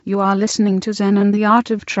You are listening to Zen and the Art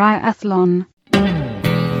of Triathlon.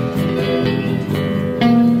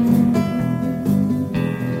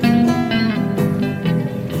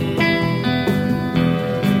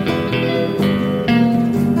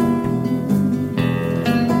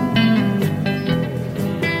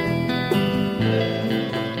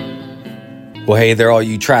 Well, hey there, all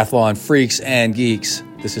you triathlon freaks and geeks.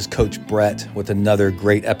 This is Coach Brett with another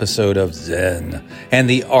great episode of Zen and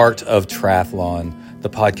the Art of Triathlon, the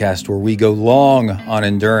podcast where we go long on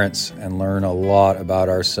endurance and learn a lot about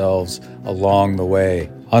ourselves along the way.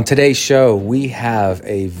 On today's show, we have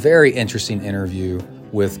a very interesting interview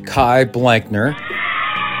with Kai Blankner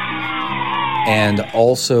and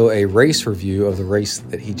also a race review of the race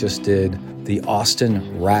that he just did, the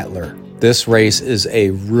Austin Rattler. This race is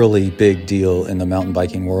a really big deal in the mountain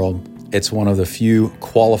biking world. It's one of the few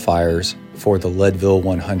qualifiers for the Leadville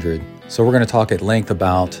 100. So we're going to talk at length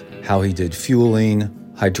about how he did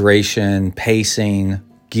fueling, hydration, pacing,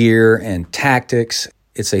 gear, and tactics.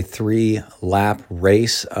 It's a 3-lap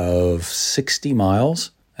race of 60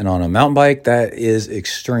 miles. And on a mountain bike, that is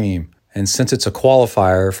extreme. And since it's a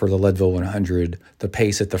qualifier for the Leadville 100, the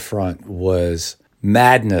pace at the front was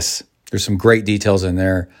madness. There's some great details in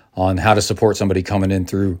there on how to support somebody coming in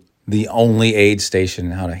through the only aid station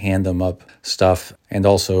and how to hand them up stuff, and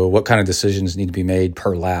also what kind of decisions need to be made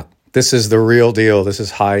per lap. This is the real deal. This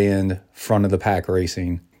is high-end, front-of-the-pack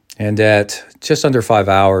racing. And at just under 5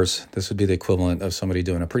 hours, this would be the equivalent of somebody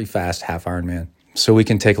doing a pretty fast half Ironman. So we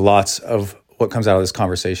can take lots of what comes out of this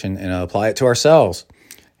conversation and apply it to ourselves.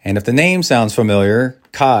 And if the name sounds familiar,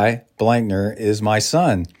 Kai Blankner is my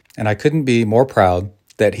son. And I couldn't be more proud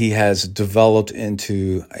that he has developed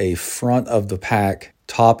into a front-of-the-pack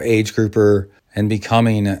top age grouper and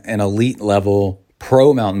becoming an elite level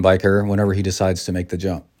pro mountain biker whenever he decides to make the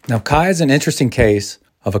jump. Now, Kai is an interesting case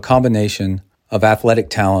of a combination of athletic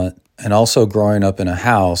talent and also growing up in a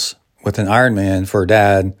house with an Ironman for a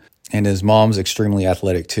dad, and his mom's extremely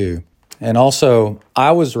athletic too. And also,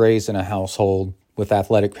 I was raised in a household with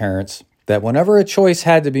athletic parents that whenever a choice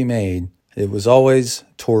had to be made, it was always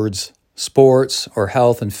towards sports or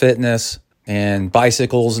health and fitness and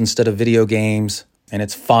bicycles instead of video games. And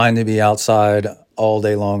it's fine to be outside all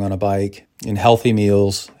day long on a bike and healthy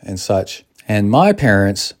meals and such. And my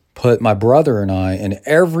parents put my brother and I in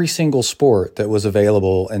every single sport that was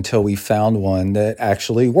available until we found one that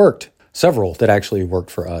actually worked. Several that actually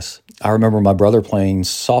worked for us. I remember my brother playing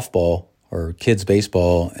softball or kids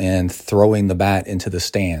baseball and throwing the bat into the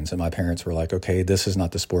stands. And my parents were like, okay, this is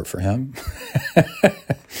not the sport for him.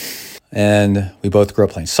 And we both grew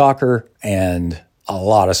up playing soccer, and a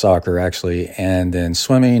lot of soccer actually, and then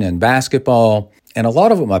swimming and basketball. And a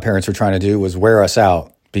lot of what my parents were trying to do was wear us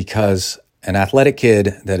out, because an athletic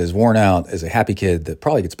kid that is worn out is a happy kid that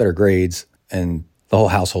probably gets better grades, and the whole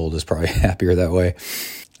household is probably happier that way.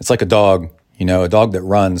 It's like a dog. You know, a dog that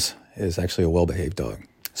runs is actually a well-behaved dog.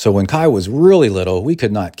 So when Kai was really little, we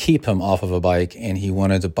could not keep him off of a bike, and he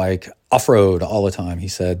wanted to bike off-road all the time, he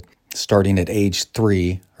said, starting at age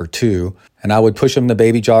 3 or 2. And I would push him the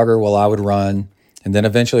baby jogger while I would run. And then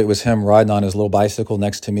eventually it was him riding on his little bicycle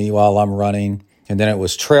next to me while I'm running. And then it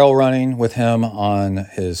was trail running with him on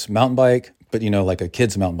his mountain bike. But, you know, like a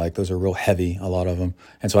kid's mountain bike, those are real heavy, a lot of them.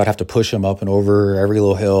 And so I'd have to push him up and over every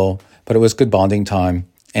little hill. But it was good bonding time.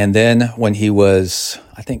 And then when he was,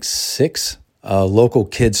 I think, 6, a local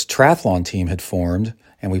kids triathlon team had formed.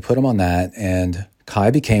 And we put him on that. And Kai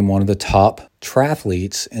became one of the top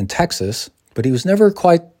triathletes in Texas. But he was never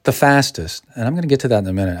quite the fastest. And I'm going to get to that in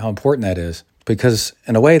a minute, how important that is. Because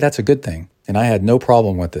in a way, that's a good thing. And I had no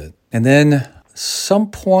problem with it. And then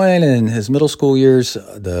some point in his middle school years,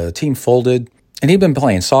 the team folded. And he'd been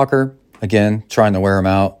playing soccer, again, trying to wear him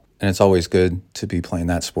out. And it's always good to be playing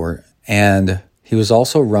that sport. And he was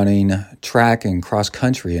also running track and cross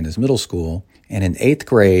country in his middle school. And in 8th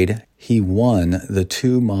grade, he won the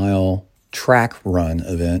 2-mile track run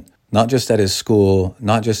event, not just at his school,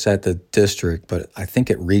 not just at the district, but I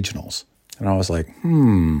think at regionals. And I was like,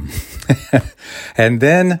 And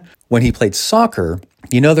then when he played soccer,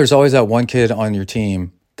 you know, there's always that one kid on your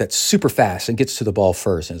team that's super fast and gets to the ball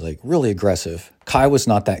first and is like really aggressive. Kai was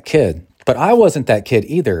not that kid, but I wasn't that kid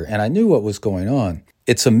either. And I knew what was going on.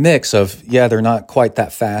 It's a mix of, yeah, they're not quite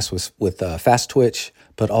that fast with fast twitch,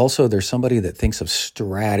 but also there's somebody that thinks of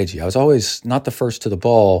strategy. I was always not the first to the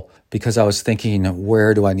ball because I was thinking,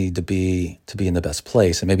 where do I need to be in the best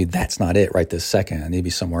place? And maybe that's not it right this second. I need to be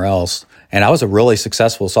somewhere else. And I was a really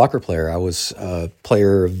successful soccer player. I was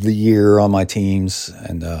player of the year on my teams,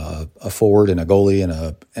 and a forward and a goalie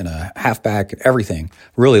and a halfback, everything.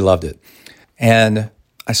 Really loved it. And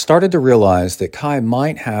I started to realize that Kai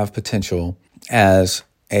might have potential as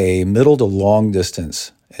a middle to long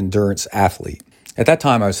distance endurance athlete. At that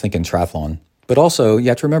time, I was thinking triathlon. But also, you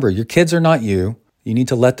have to remember, your kids are not you. You need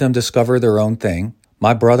to let them discover their own thing.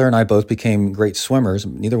 My brother and I both became great swimmers.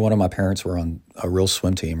 Neither one of my parents were on a real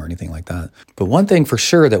swim team or anything like that. But one thing for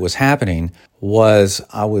sure that was happening was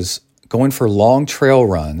I was going for long trail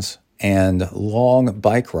runs and long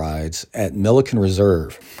bike rides at Milliken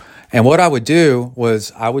Reserve. And what I would do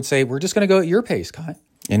was I would say, we're just going to go at your pace, Kai.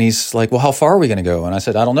 And he's like, well, how far are we going to go? And I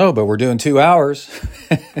said, I don't know, but we're doing 2 hours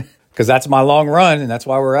because that's my long run. And that's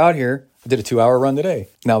why we're out here. I did a 2-hour run today,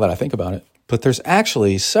 now that I think about it. But there's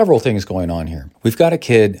actually several things going on here. We've got a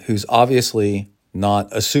kid who's obviously not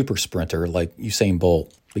a super sprinter like Usain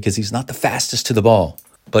Bolt because he's not the fastest to the ball,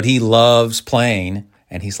 but he loves playing.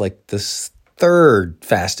 And he's like this third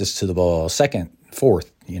fastest to the ball, second,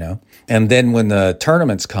 fourth, And then when the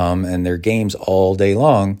tournaments come and they're games all day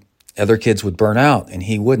long, other kids would burn out and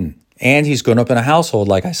he wouldn't. And he's grown up in a household,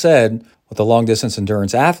 like I said, with a long distance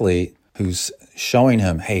endurance athlete who's showing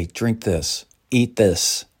him, hey, drink this, eat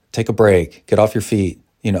this, take a break, get off your feet.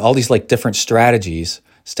 All these like different strategies,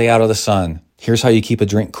 stay out of the sun. Here's how you keep a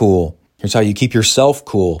drink cool. Here's how you keep yourself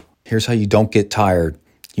cool. Here's how you don't get tired.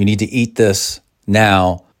 You need to eat this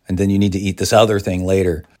now, and then you need to eat this other thing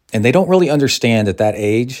later. And they don't really understand at that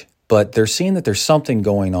age, but they're seeing that there's something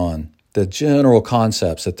going on. The general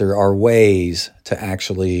concepts that there are ways to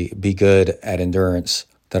actually be good at endurance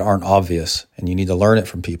that aren't obvious, and you need to learn it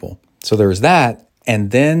from people. So there's that.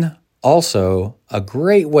 And then also a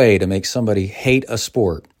great way to make somebody hate a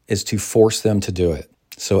sport is to force them to do it.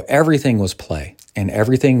 So everything was play, and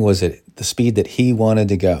everything was at the speed that he wanted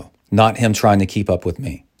to go, not him trying to keep up with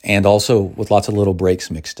me. And also with lots of little breaks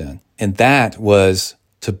mixed in. And that was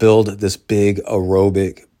to build this big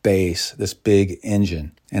aerobic base, this big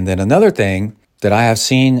engine. And then another thing that I have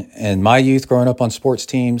seen in my youth growing up on sports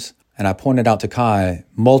teams, and I pointed out to Kai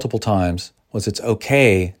multiple times, was it's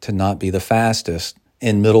okay to not be the fastest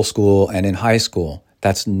in middle school and in high school.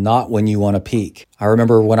 That's not when you want to peak. I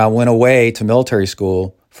remember when I went away to military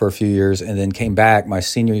school for a few years and then came back my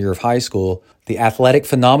senior year of high school, the athletic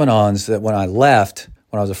phenomenons that when I left,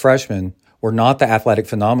 when I was a freshman, were not the athletic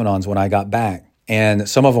phenomenons when I got back. And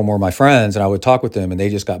some of them were my friends, and I would talk with them, and they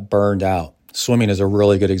just got burned out. Swimming is a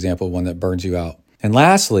really good example of one that burns you out. And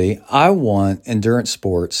lastly, I want endurance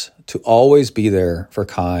sports to always be there for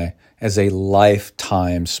Kai as a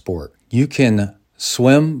lifetime sport. You can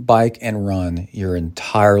swim, bike, and run your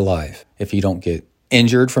entire life if you don't get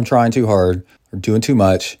injured from trying too hard or doing too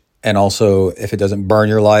much. And also if it doesn't burn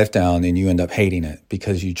your life down and you end up hating it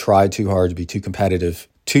because you tried too hard to be too competitive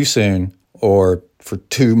too soon or for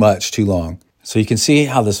too much too long. So you can see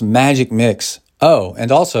how this magic mix. Oh,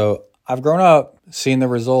 and also I've grown up seeing the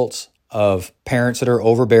results of parents that are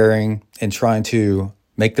overbearing and trying to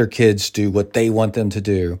make their kids do what they want them to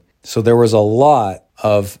do. So there was a lot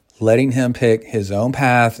of letting him pick his own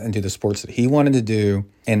path and do the sports that he wanted to do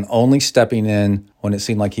and only stepping in when it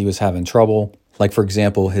seemed like he was having trouble. Like, for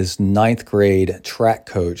example, his 9th grade track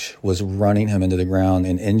coach was running him into the ground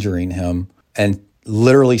and injuring him and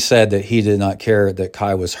literally said that he did not care that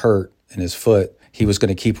Kai was hurt in his foot. He was going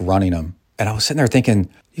to keep running him. And I was sitting there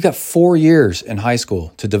thinking, you got 4 years in high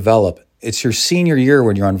school to develop. It's your senior year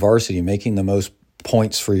when you're on varsity, making the most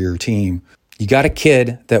points for your team. You got a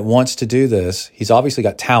kid that wants to do this. He's obviously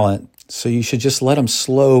got talent. So you should just let him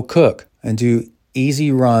slow cook and do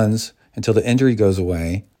easy runs until the injury goes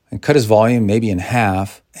away and cut his volume maybe in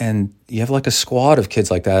half. And you have like a squad of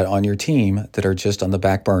kids like that on your team that are just on the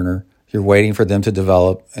back burner. You're waiting for them to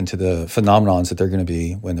develop into the phenomenons that they're going to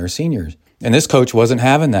be when they're seniors. And this coach wasn't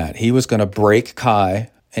having that. He was going to break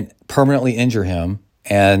Kai and permanently injure him.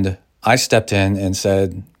 And I stepped in and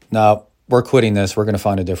said, no, we're quitting this. We're going to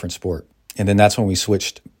find a different sport. And then that's when we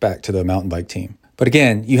switched back to the mountain bike team. But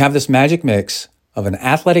again, you have this magic mix of an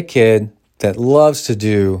athletic kid that loves to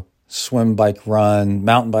do swim, bike, run,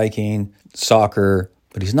 mountain biking, soccer,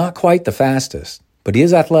 but he's not quite the fastest, but he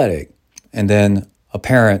is athletic. And then a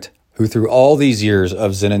parent who through all these years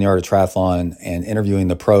of Zen and the Art of Triathlon and interviewing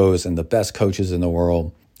the pros and the best coaches in the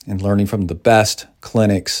world and learning from the best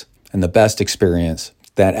clinics and the best experience,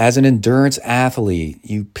 that as an endurance athlete,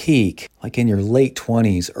 you peak like in your late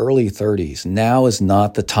 20s, early 30s. Now is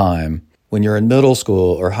not the time when you're in middle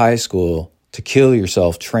school or high school to kill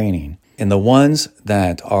yourself training. And the ones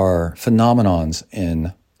that are phenomenons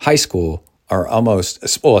in high school are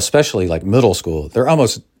almost, well, especially like middle school, they're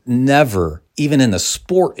almost never even in the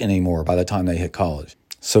sport anymore by the time they hit college.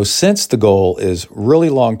 So since the goal is really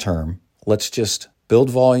long-term, let's just build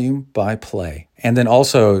volume by play. And then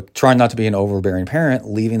also try not to be an overbearing parent,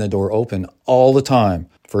 leaving the door open all the time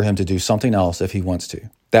for him to do something else if he wants to.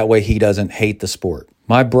 That way he doesn't hate the sport.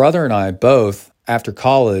 My brother and I both, after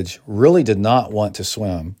college, really did not want to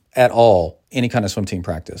swim at all, any kind of swim team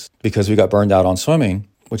practice, because we got burned out on swimming,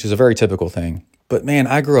 which is a very typical thing. But man,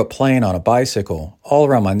 I grew up playing on a bicycle all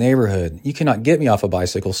around my neighborhood. You cannot get me off a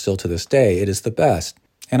bicycle still to this day. It is the best.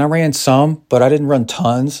 And I ran some, but I didn't run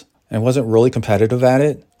tons and wasn't really competitive at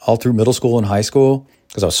it all through middle school and high school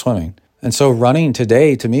because I was swimming. And so running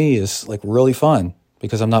today to me is like really fun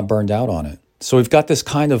because I'm not burned out on it. So we've got this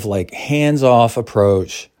kind of like hands-off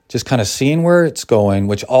approach, just kind of seeing where it's going,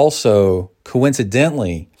 which also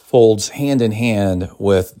coincidentally folds hand in hand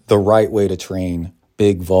with the right way to train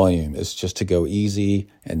big volume is just to go easy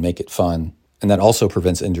and make it fun. And that also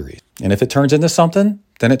prevents injuries. And if it turns into something,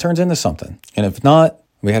 then it turns into something. And if not,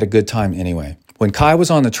 we had a good time anyway. When Kai was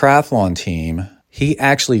on the triathlon team, he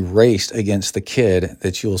actually raced against the kid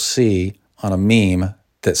that you'll see on a meme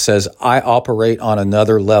that says, I operate on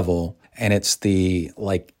another level. And it's the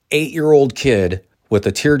like 8-year-old kid with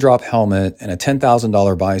a teardrop helmet and a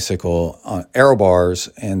 $10,000 bicycle on aero bars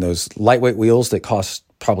and those lightweight wheels that cost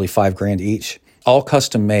probably $5,000 each, all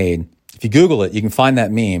custom made. If you Google it, you can find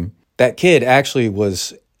that meme. That kid actually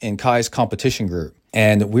was in Kai's competition group.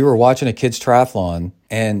 And we were watching a kid's triathlon.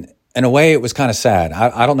 And in a way, it was kind of sad.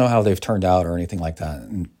 I don't know how they've turned out or anything like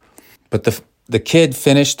that. But the kid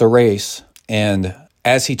finished the race. And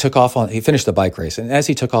as he finished the bike race. And as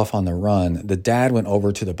he took off on the run, the dad went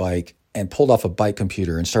over to the bike and pulled off a bike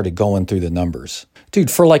computer and started going through the numbers. Dude,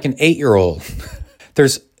 for like an 8-year-old,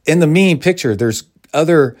 in the meme picture, there's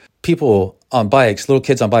other people on bikes, little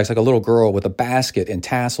kids on bikes, like a little girl with a basket and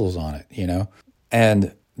tassels on it, you know?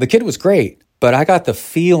 And the kid was great, but I got the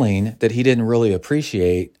feeling that he didn't really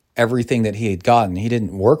appreciate everything that he had gotten. He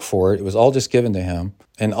didn't work for it. It was all just given to him.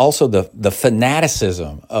 And also the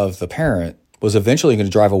fanaticism of the parent was eventually going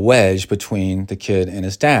to drive a wedge between the kid and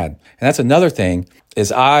his dad. And that's another thing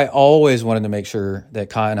is I always wanted to make sure that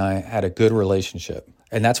Kai and I had a good relationship.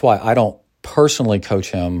 And that's why I don't personally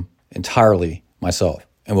coach him entirely myself.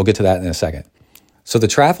 And we'll get to that in a second. So the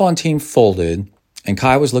triathlon team folded and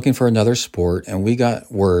Kai was looking for another sport. And we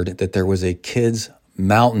got word that there was a kids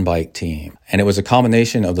mountain bike team. And it was a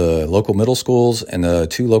combination of the local middle schools and the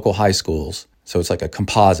 2 local high schools. So it's like a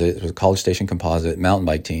composite, it was a College Station composite mountain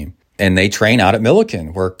bike team. And they train out at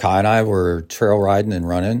Milliken, where Kai and I were trail riding and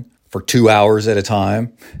running for 2 hours at a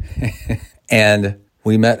time. And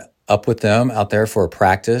we met up with them out there for a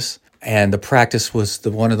practice. And the practice was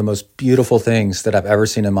one of the most beautiful things that I've ever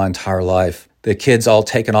seen in my entire life. The kids all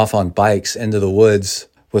taking off on bikes into the woods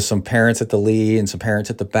with some parents at the lead and some parents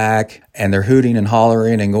at the back. And they're hooting and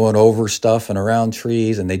hollering and going over stuff and around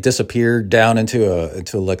trees. And they disappeared down into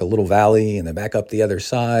like a little valley and then back up the other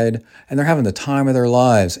side. And they're having the time of their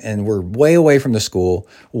lives. And we're way away from the school,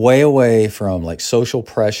 way away from like social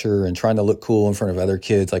pressure and trying to look cool in front of other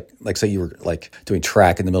kids. Like say you were like doing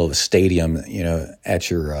track in the middle of a stadium, you know, at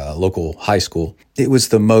your local high school. It was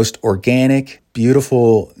the most organic,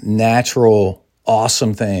 beautiful, natural,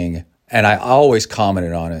 awesome thing. And I always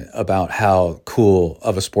commented on it about how cool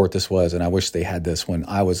of a sport this was. And I wish they had this when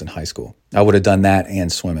I was in high school. I would have done that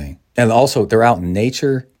and swimming. And also they're out in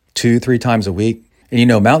nature 2-3 times a week. And you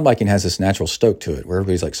know, mountain biking has this natural stoke to it where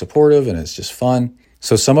everybody's like supportive and it's just fun.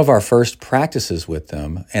 So some of our first practices with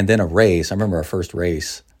them and then a race, I remember our first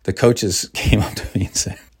race, the coaches came up to me and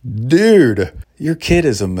said, dude, your kid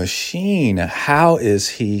is a machine. How is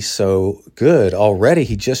he so good already?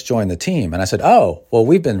 He just joined the team. And I said, oh, well,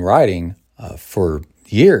 we've been riding for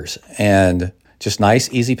years and just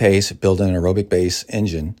nice, easy pace, building an aerobic base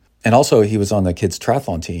engine. And also he was on the kids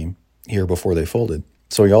triathlon team here before they folded.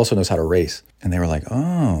 So he also knows how to race. And they were like,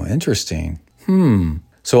 oh, interesting.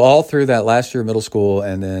 So all through that last year of middle school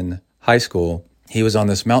and then high school, he was on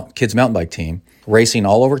this kids mountain bike team racing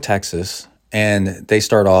all over Texas. And they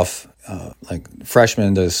start off like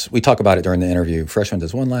freshman does, we talk about it during the interview, freshman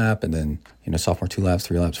does 1 lap and then, you know, sophomore 2 laps,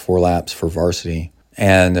 3 laps, 4 laps for varsity.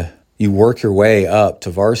 And you work your way up to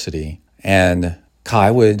varsity. And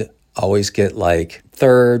Kai would always get like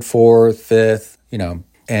 3rd, 4th, 5th, you know,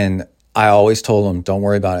 and I always told him, don't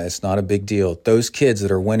worry about it. It's not a big deal. Those kids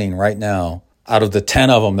that are winning right now, out of the 10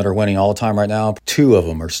 of them that are winning all the time right now, 2 of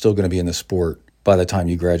them are still going to be in the sport by the time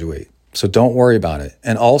you graduate. So don't worry about it.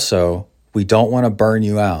 And also, we don't want to burn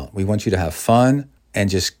you out. We want you to have fun and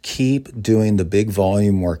just keep doing the big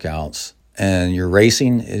volume workouts. And your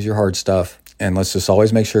racing is your hard stuff. And let's just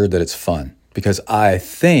always make sure that it's fun. Because I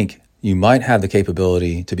think you might have the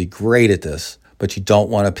capability to be great at this, but you don't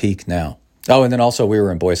want to peak now. Oh, and then also we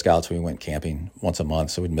were in Boy Scouts. We went camping once a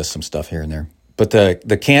month, so we'd miss some stuff here and there. But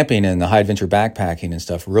the camping and the high adventure backpacking and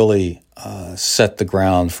stuff really set the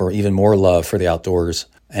ground for even more love for the outdoors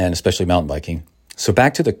and especially mountain biking. So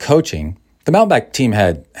back to the coaching. The mountain bike team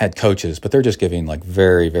had coaches, but they're just giving like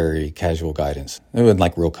very, very casual guidance. It wasn't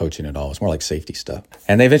like real coaching at all. It was more like safety stuff.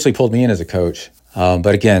 And they eventually pulled me in as a coach.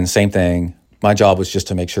 But again, same thing. My job was just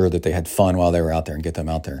to make sure that they had fun while they were out there and get them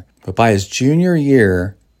out there. But by his junior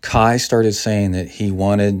year, Kai started saying that he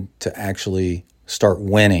wanted to actually start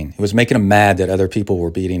winning. It was making him mad that other people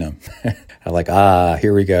were beating him. I'm like,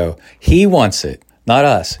 here we go. He wants it, not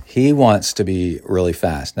us. He wants to be really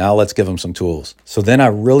fast. Now let's give him some tools. So then I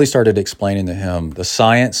really started explaining to him the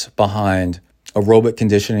science behind aerobic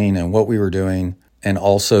conditioning and what we were doing, and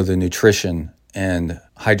also the nutrition and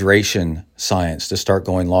hydration science to start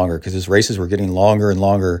going longer, because his races were getting longer and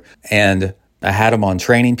longer. And I had him on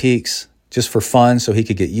training peaks just for fun so he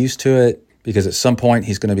could get used to it, because at some point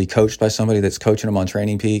he's going to be coached by somebody that's coaching him on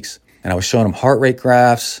training peaks. And I was showing him heart rate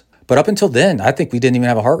graphs. But up until then, I think we didn't even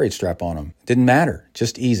have a heart rate strap on him. It didn't matter.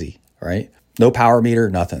 Just easy, right? No power meter,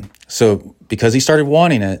 nothing. So because he started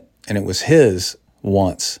wanting it and it was his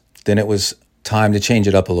wants, then it was time to change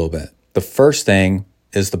it up a little bit. The first thing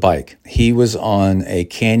is the bike. He was on a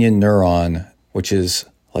Canyon Neuron, which is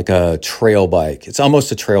like a trail bike. It's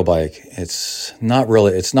almost a trail bike. It's not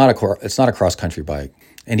a cross-country bike.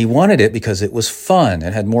 And he wanted it because it was fun.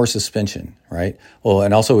 It had more suspension, right? Well,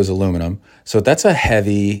 and also it was aluminum. So that's a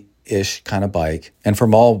heavy-ish kind of bike. And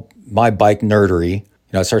from all my bike nerdery,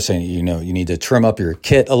 I started saying, you need to trim up your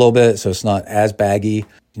kit a little bit so it's not as baggy.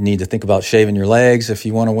 You need to think about shaving your legs if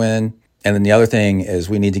you want to win. And then the other thing is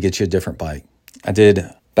we need to get you a different bike. I did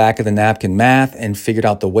back of the napkin math and figured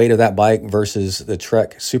out the weight of that bike versus the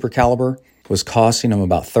Trek Super Caliber was costing him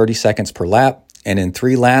about 30 seconds per lap. And in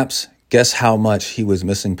 3 laps, guess how much he was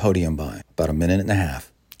missing podium by? About a minute and a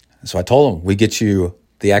half. So I told him, we get you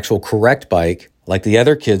the actual correct bike, like the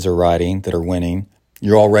other kids are riding that are winning.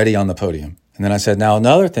 You're already on the podium. And then I said, now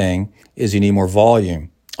another thing is you need more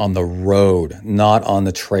volume on the road, not on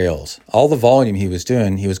the trails. All the volume he was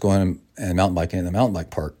doing, he was going and mountain biking in the mountain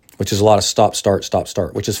bike park, which is a lot of stop,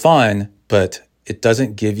 start, which is fine, but it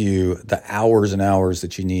doesn't give you the hours and hours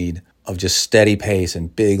that you need of just steady pace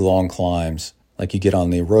and big, long climbs like you get on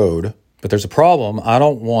the road. But there's a problem. I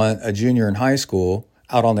don't want a junior in high school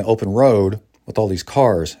out on the open road with all these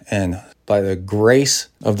cars. And by the grace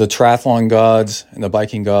of the triathlon gods and the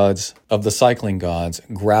biking gods, of the cycling gods,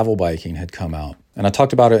 gravel biking had come out. And I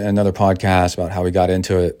talked about it in another podcast about how we got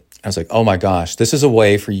into it. I was like, oh my gosh, this is a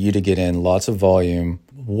way for you to get in lots of volume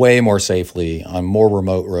way more safely on more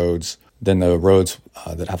remote roads than the roads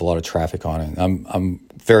that have a lot of traffic on it. I'm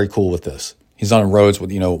very cool with this. He's on roads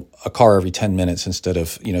with, a car every 10 minutes instead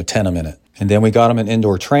of, 10 a minute. And then we got him an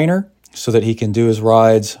indoor trainer so that he can do his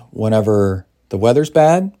rides whenever the weather's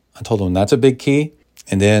bad. I told him that's a big key.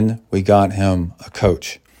 And then we got him a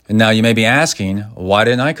coach. And now you may be asking, why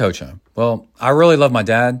didn't I coach him? Well, I really love my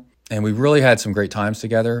dad and we really had some great times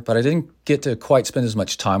together, but I didn't get to quite spend as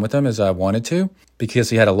much time with him as I wanted to because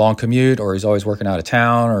he had a long commute or he's always working out of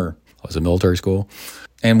town or I was in military school.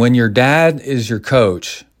 And when your dad is your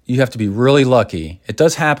coach, you have to be really lucky. It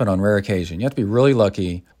does happen on rare occasion. You have to be really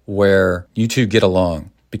lucky where you two get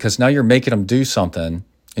along because now you're making them do something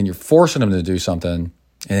and you're forcing them to do something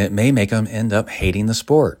and it may make them end up hating the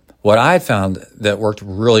sport. What I found that worked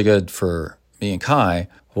really good for me and Kai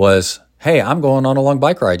was, hey, I'm going on a long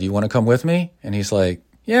bike ride. Do you want to come with me? And he's like,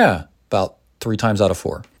 yeah, about 3 times out of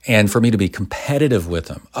 4. And for me to be competitive with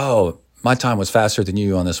him, oh, my time was faster than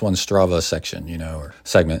you on this one Strava section, or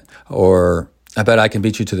segment, or I bet I can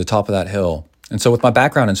beat you to the top of that hill. And so with my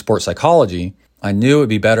background in sports psychology, I knew it would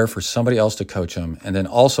be better for somebody else to coach him. And then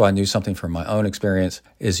also I knew something from my own experience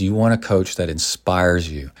is you want a coach that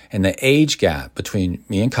inspires you. And the age gap between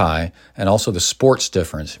me and Kai and also the sports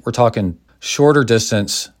difference, we're talking shorter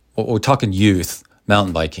distance, we're talking youth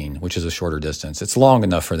mountain biking, which is a shorter distance. It's long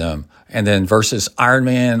enough for them. And then versus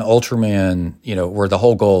Ironman, Ultraman, where the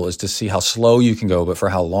whole goal is to see how slow you can go, but for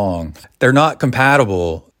how long. They're not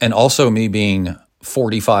compatible. And also me being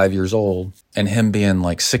 45 years old and him being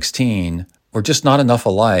like 16, we're just not enough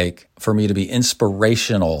alike for me to be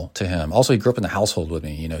inspirational to him. Also, he grew up in the household with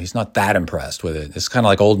me. He's not that impressed with it. It's kind of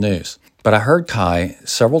like old news. But I heard Kai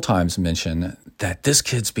several times mention that this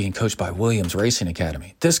kid's being coached by Williams Racing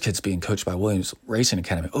Academy. This kid's being coached by Williams Racing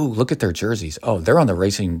Academy. Oh, look at their jerseys. Oh, they're on the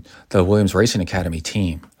Williams Racing Academy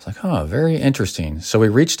team. It's like, very interesting. So we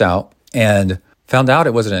reached out and found out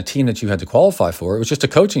it wasn't a team that you had to qualify for. It was just a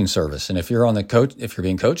coaching service. And if you're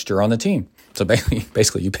being coached, you're on the team. So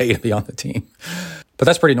basically you pay to be on the team. But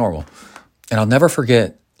that's pretty normal. And I'll never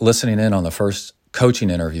forget listening in on the first coaching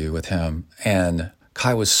interview with him. And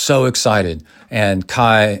Kai was so excited. And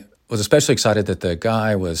Kai was especially excited that the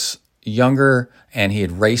guy was younger and he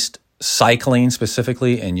had raced cycling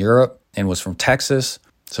specifically in Europe and was from Texas.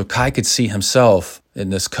 So Kai could see himself in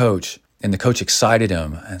this coach, and the coach excited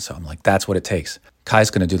him. And so I'm like, that's what it takes. Kai's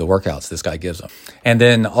going to do the workouts this guy gives him. And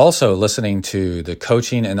then also listening to the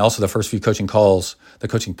coaching and also the first few coaching calls, the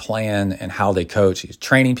coaching plan and how they coach.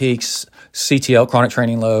 Training peaks, CTL, chronic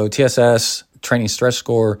training load, TSS, training stress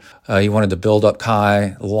score. He wanted to build up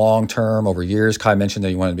Kai long-term over years. Kai mentioned that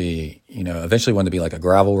he wanted to be, eventually wanted to be like a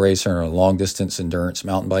gravel racer or a long-distance endurance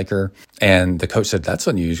mountain biker. And the coach said, that's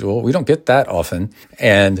unusual. We don't get that often.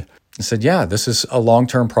 And I said, yeah, this is a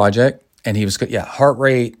long-term project. And he was good. Yeah, heart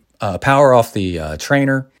rate, power off the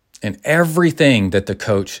trainer, and everything that the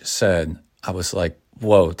coach said. I was like,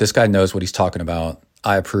 whoa, this guy knows what he's talking about.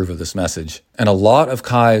 I approve of this message. And a lot of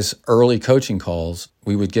Kai's early coaching calls,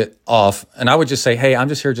 we would get off and I would just say, hey, I'm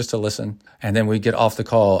just here just to listen. And then we'd get off the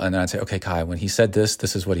call and then I'd say, okay, Kai, when he said this,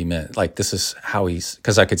 this is what he meant. Like, this is how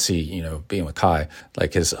because I could see, being with Kai,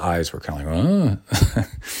 like his eyes were kind of like, like,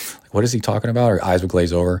 what is he talking about? Or eyes would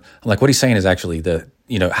glaze over. I'm like, what he's saying is actually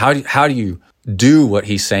how do you do what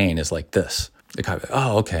he's saying is like this. The Kai,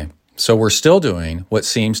 oh, okay. So we're still doing what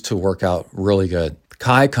seems to work out really good.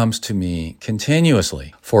 Kai comes to me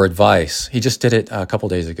continuously for advice. He just did it a couple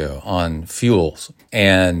days ago on fuels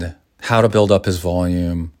and how to build up his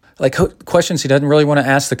volume, like questions he doesn't really want to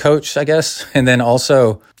ask the coach, I guess. And then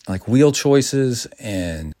also like wheel choices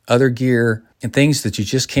and other gear and things that you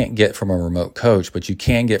just can't get from a remote coach, but you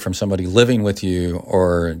can get from somebody living with you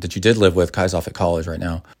or that you did live with. Kai's off at college right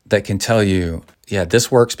now, that can tell you, yeah, this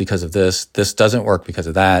works because of this. This doesn't work because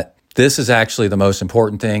of that. This is actually the most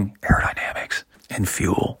important thing, aerodynamics. And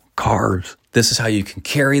fuel, carbs. This is how you can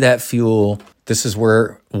carry that fuel. This is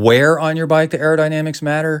where on your bike the aerodynamics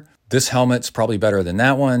matter. This helmet's probably better than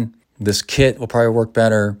that one. This kit will probably work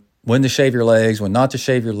better. When to shave your legs, when not to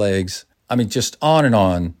shave your legs. I mean, just on and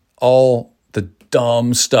on. All the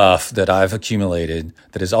dumb stuff that I've accumulated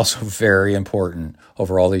that is also very important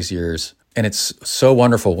over all these years. And it's so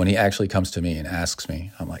wonderful when he actually comes to me and asks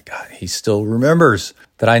me. I'm like, God, he still remembers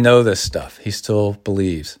that I know this stuff. He still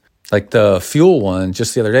believes. Like the fuel one,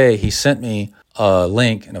 just the other day, he sent me a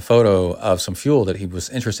link and a photo of some fuel that he was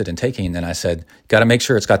interested in taking. And I said, got to make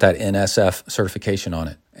sure it's got that NSF certification on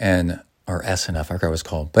it. Or SNF, I forgot what it's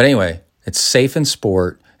called. But anyway, it's safe in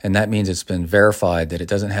sport. And that means it's been verified that it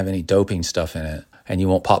doesn't have any doping stuff in it. And you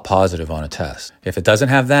won't pop positive on a test. If it doesn't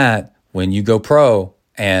have that, when you go pro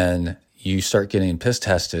and you start getting piss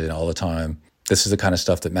tested all the time, this is the kind of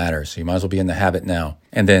stuff that matters. So you might as well be in the habit now.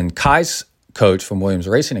 And then Kai's coach from Williams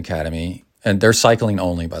Racing Academy, and they're cycling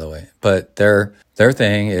only, by the way, but their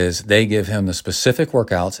thing is they give him the specific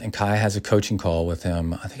workouts, and Kai has a coaching call with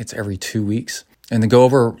him. I think it's every 2 weeks, and they go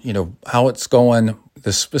over, how it's going,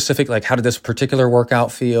 the specific, like how did this particular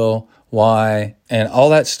workout feel, why, and all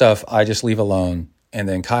that stuff I just leave alone. And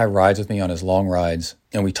then Kai rides with me on his long rides,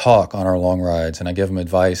 and we talk on our long rides, and I give him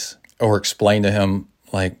advice or explain to him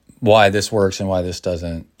like why this works and why this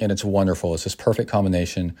doesn't. And it's wonderful. It's this perfect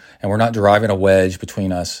combination. And we're not driving a wedge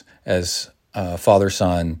between us as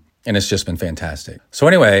father-son. And it's just been fantastic. So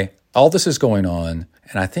anyway, all this is going on.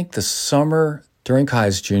 And I think the summer during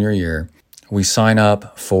Kai's junior year, we sign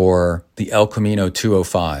up for the El Camino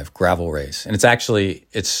 205 gravel race. And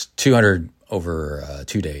it's 200 over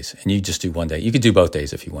 2 days. And you just do one day. You could do both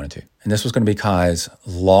days if you wanted to. And this was going to be Kai's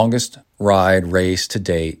longest ride race to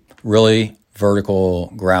date. Really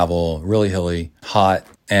vertical, gravel, really hilly, hot.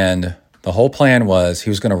 And the whole plan was he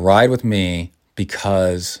was going to ride with me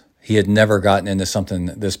because he had never gotten into something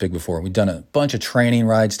this big before. We'd done a bunch of training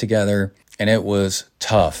rides together, and it was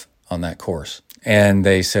tough on that course. And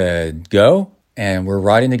they said, go. And we're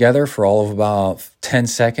riding together for all of about 10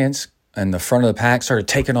 seconds. And the front of the pack started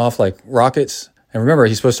taking off like rockets. And remember,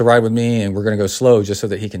 he's supposed to ride with me, and we're going to go slow just so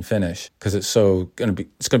that he can finish because it's going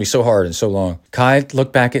to be so hard and so long. Kai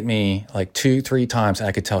looked back at me like 2-3 times, and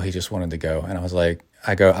I could tell he just wanted to go. And I was like,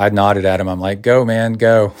 I nodded at him. I'm like, go, man,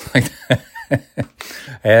 go.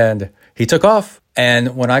 And he took off.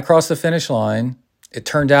 And when I crossed the finish line, it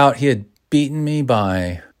turned out he had beaten me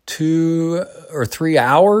by 2 or 3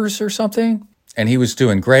 hours or something. And he was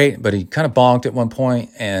doing great, but he kind of bonked at one point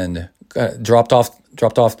and dropped off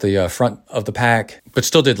the front of the pack, but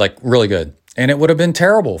still did like really good. And it would have been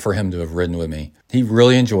terrible for him to have ridden with me. He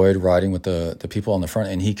really enjoyed riding with the people on the front,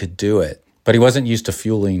 and he could do it. But he wasn't used to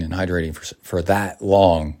fueling and hydrating for that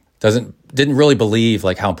long. Didn't really believe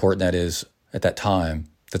like how important that is at that time.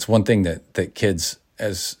 That's one thing that kids,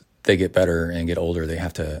 as they get better and get older, they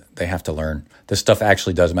have to learn. This stuff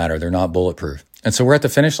actually does matter. They're not bulletproof. And so we're at the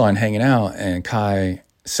finish line hanging out, and Kai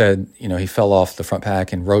said, he fell off the front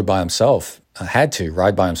pack and rode by himself. Had to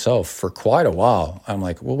ride by himself for quite a while. I'm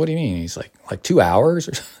like, well, what do you mean? He's like 2 hours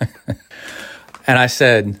or something. And I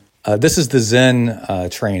said, This is the Zen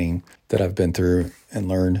training that I've been through and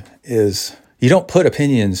learned is you don't put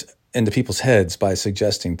opinions into people's heads by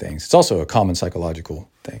suggesting things. It's also a common psychological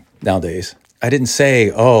thing nowadays. I didn't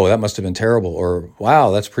say, oh, that must have been terrible, or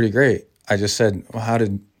wow, that's pretty great. I just said, well, how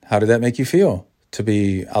did that make you feel to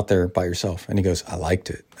be out there by yourself? And he goes, I liked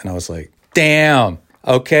it. And I was like, damn,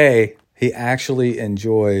 okay. He actually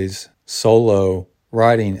enjoys solo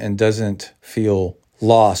riding and doesn't feel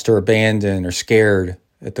lost or abandoned or scared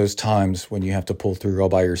at those times when you have to pull through all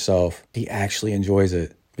by yourself. He actually enjoys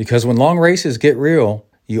it. Because when long races get real,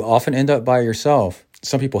 you often end up by yourself.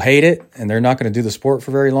 Some people hate it and they're not going to do the sport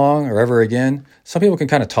for very long or ever again. Some people can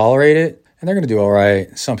kind of tolerate it and they're going to do all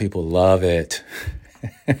right. Some people love it.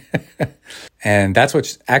 And that's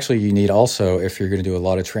what actually you need also if you're going to do a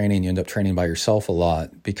lot of training. You end up training by yourself a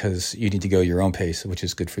lot because you need to go your own pace, which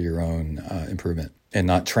is good for your own improvement, and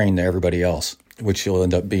not train to everybody else, which you'll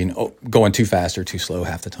end up going too fast or too slow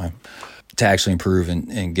half the time to actually improve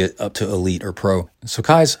and get up to elite or pro. So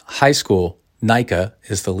Kai's high school, NICA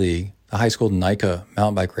is the league. The high school NICA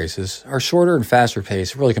mountain bike races are shorter and faster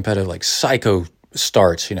paced, really competitive, like psycho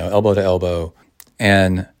starts, elbow to elbow.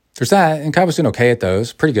 And there's that. And Kai was doing okay at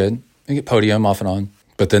those, pretty good. You get podium off and on.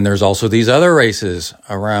 But then there's also these other races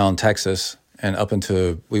around Texas and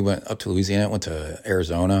we went up to Louisiana, went to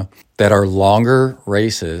Arizona, that are longer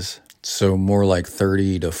races. So more like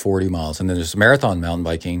 30 to 40 miles. And then there's marathon mountain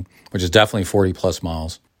biking, which is definitely 40 plus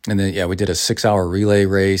miles. And then, we did a 6-hour relay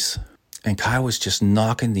race. And Kai was just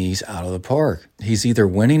knocking these out of the park. He's either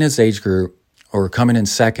winning his age group or coming in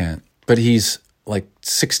second, but he's like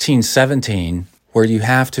 16, 17, where you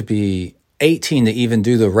have to be 18 to even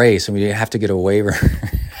do the race, and we have to get a waiver.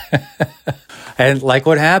 And like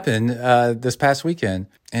what happened this past weekend,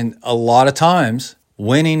 and a lot of times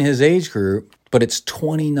winning his age group, but it's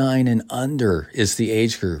 29 and under is the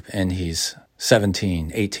age group, and he's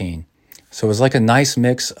 17, 18. So it was like a nice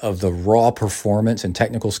mix of the raw performance and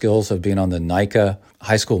technical skills of being on the NICA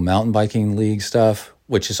High School Mountain Biking League stuff,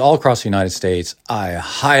 which is all across the United States. I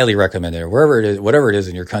highly recommend it. Wherever it is, whatever it is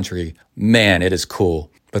in your country, man, it is cool.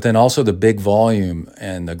 But then also the big volume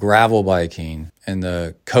and the gravel biking and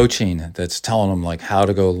the coaching that's telling them like how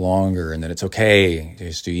to go longer and that it's okay to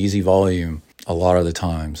just do easy volume a lot of the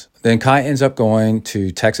times. Then Kai ends up going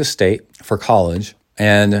to Texas State for college,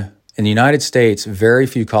 and in the United States, very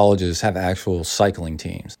few colleges have actual cycling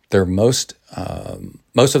teams. Most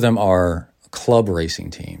of them are club racing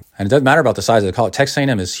teams. And it doesn't matter about the size of the college. Texas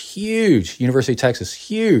A&M is huge. University of Texas,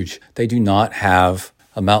 huge. They do not have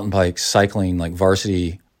a mountain bike cycling like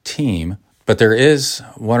varsity team, but there is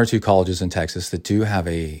one or two colleges in Texas that do have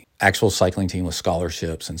a actual cycling team with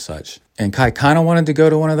scholarships and such. And Kai kind of wanted to go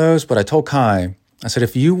to one of those, but I told Kai, I said,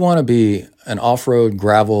 if you want to be an off-road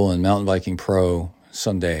gravel and mountain biking pro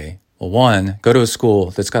someday, well, one, go to a school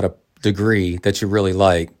that's got a degree that you really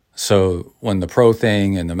like. So when the pro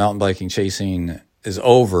thing and the mountain biking chasing is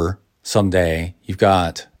over someday, you've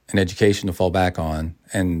got an education to fall back on.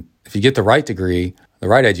 And if you get the right degree, the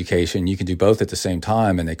right education, you can do both at the same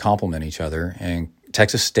time and they complement each other. And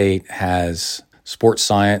Texas State has sports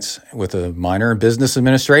science with a minor in business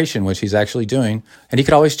administration, which he's actually doing. And he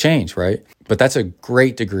could always change, right? But that's a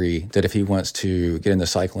great degree that if he wants to get into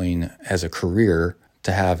cycling as a career,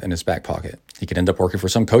 to have in his back pocket. He could end up working for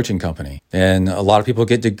some coaching company. And a lot of people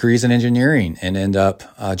get degrees in engineering and end up,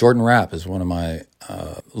 Jordan Rapp is one of my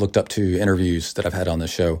looked up to interviews that I've had on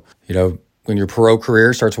this show. When your pro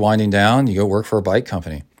career starts winding down, you go work for a bike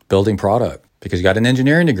company, building product, because you got an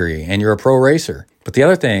engineering degree and you're a pro racer. But the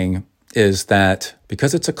other thing is that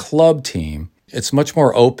because it's a club team, it's much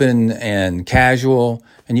more open and casual,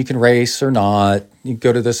 and you can race or not. You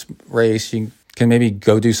go to this race, you can maybe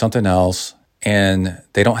go do something else. And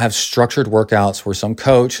they don't have structured workouts where some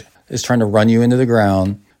coach is trying to run you into the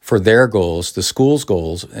ground for their goals, the school's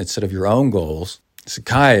goals, instead of your own goals. So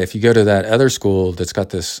Kai, if you go to that other school that's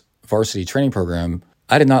got this varsity training program,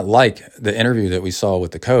 I did not like the interview that we saw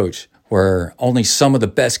with the coach where only some of the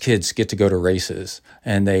best kids get to go to races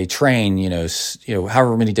and they train,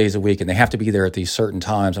 however many days a week, and they have to be there at these certain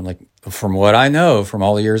times. I'm like, from what I know from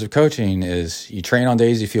all the years of coaching is you train on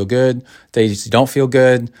days you feel good, days you don't feel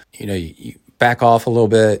good, you back off a little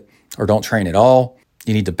bit or don't train at all.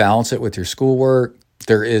 You need to balance it with your schoolwork.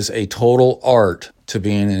 There is a total art to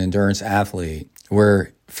being an endurance athlete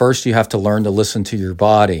where first you have to learn to listen to your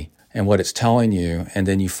body and what it's telling you, and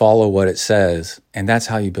then you follow what it says. And that's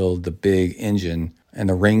how you build the big engine and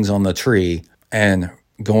the rings on the tree. And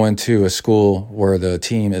going to a school where the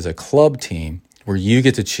team is a club team, where you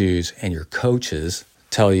get to choose and your coaches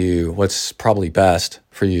tell you what's probably best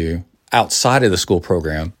for you. outside of the school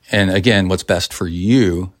program. And again, what's best for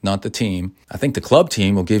you, not the team. I think the club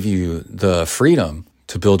team will give you the freedom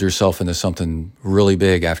to build yourself into something really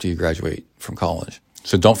big after you graduate from college.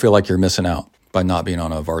 So don't feel like you're missing out by not being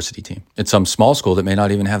on a varsity team. It's some small school that may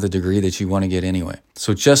not even have the degree that you want to get anyway.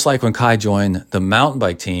 So just like when Kai joined the mountain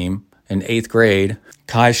bike team in 8th grade,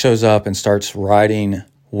 Kai shows up and starts riding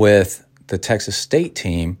with the Texas State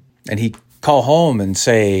team, and he call home and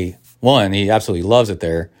say, one, he absolutely loves it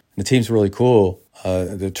there. The team's really cool.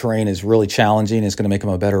 The terrain is really challenging. It's going to make him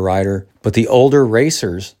a better rider. But the older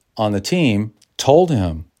racers on the team told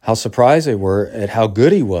him how surprised they were at how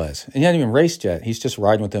good he was. And he hadn't even raced yet. He's just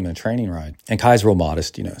riding with them in a training ride. And Kai's real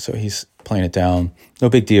modest, so he's playing it down. No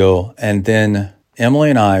big deal. And then Emily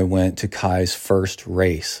and I went to Kai's first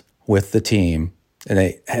race with the team. And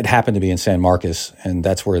it had happened to be in San Marcos, and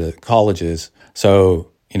that's where the college is.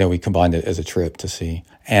 So, we combined it as a trip to see.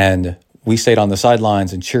 And we stayed on the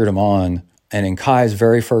sidelines and cheered him on. And in Kai's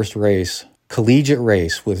very first race, collegiate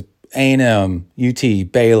race with A&M,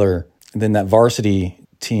 UT, Baylor, and then that varsity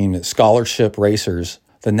team, scholarship racers,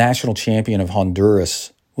 the national champion of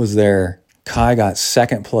Honduras was there. Kai got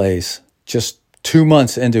second place just 2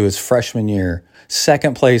 months into his freshman year,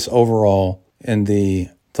 second place overall in the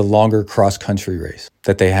longer cross-country race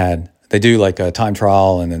that they had. They do like a time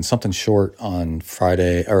trial and then something short on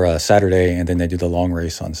Friday or Saturday, and then they do the long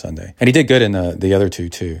race on Sunday. And he did good in the other two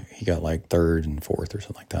too. He got like 3rd and 4th or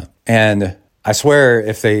something like that. And I swear,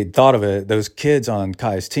 if they thought of it, those kids on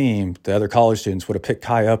Kai's team, the other college students, would have picked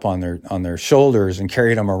Kai up on their shoulders and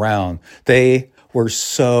carried him around. They were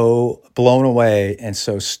so blown away and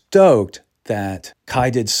so stoked that Kai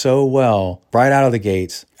did so well right out of the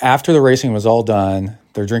gates. After the racing was all done,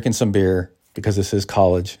 they're drinking some beer because this is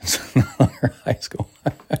college, it's no longer high school.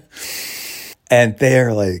 And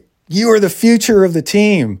they're like, "You are the future of the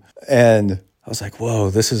team." And I was like, whoa,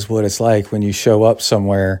 this is what it's like when you show up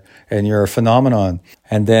somewhere and you're a phenomenon.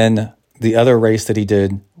 And then the other race that he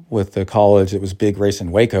did with the college, it was a big race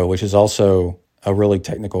in Waco, which is also a really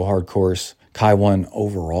technical, hard course. Kai won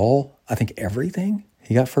overall, I think everything.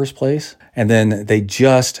 He got first place. And then they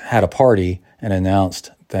just had a party and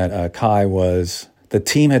announced that the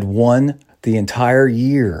team had won the entire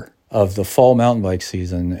year of the fall mountain bike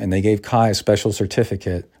season, and they gave Kai a special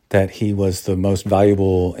certificate that he was the most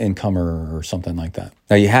valuable incomer or something like that.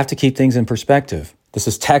 Now, you have to keep things in perspective. This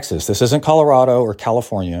is Texas. This isn't Colorado or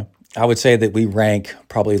California. I would say that we rank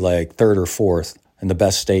probably like 3rd or 4th in the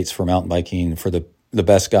best states for mountain biking for the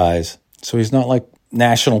best guys. So he's not like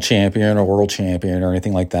national champion or world champion or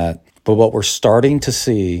anything like that. But what we're starting to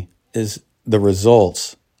see is the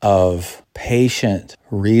results of patient,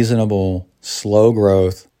 reasonable, slow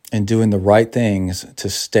growth and doing the right things to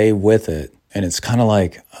stay with it. And it's kind of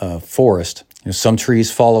like a forest. Some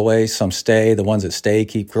trees fall away, some stay. The ones that stay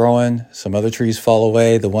keep growing. Some other trees fall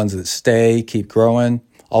away. The ones that stay keep growing.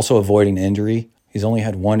 Also avoiding injury. He's only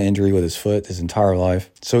had one injury with his foot his entire life.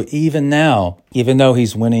 So even now, even though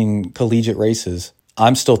he's winning collegiate races,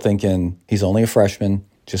 I'm still thinking he's only a freshman.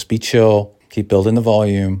 Just be chill, keep building the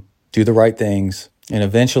volume, do the right things, and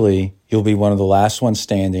eventually you'll be one of the last ones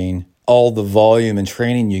standing. All the volume and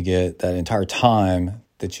training you get that entire time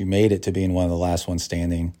that you made it to being one of the last ones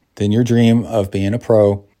standing, then your dream of being a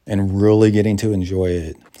pro and really getting to enjoy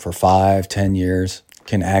it for 5-10 years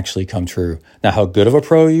can actually come true. Now, how good of a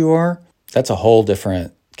pro you are, that's a whole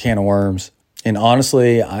different can of worms. And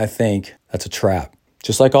honestly, I think that's a trap.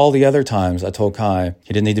 Just like all the other times I told Kai,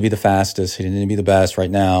 he didn't need to be the fastest. He didn't need to be the best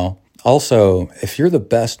right now. Also, if you're the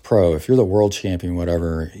best pro, if you're the world champion,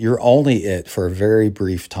 whatever, you're only it for a very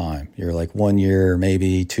brief time. You're like 1 year,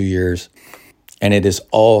 maybe 2 years, and it is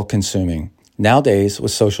all consuming. Nowadays, with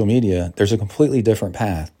social media, there's a completely different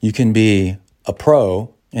path. You can be a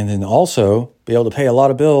pro and then also be able to pay a lot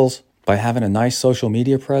of bills by having a nice social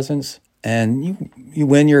media presence. And you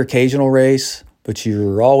win your occasional race, but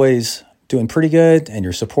you're always doing pretty good and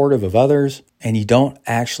you're supportive of others, and you don't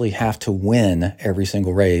actually have to win every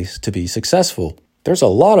single race to be successful. There's a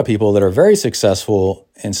lot of people that are very successful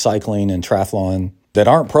in cycling and triathlon that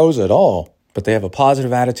aren't pros at all, but they have a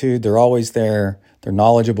positive attitude. They're always there. They're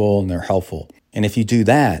knowledgeable and they're helpful. And if you do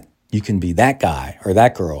that, you can be that guy or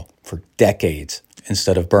that girl for decades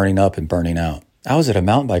instead of burning up and burning out. I was at a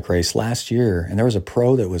mountain bike race last year and there was a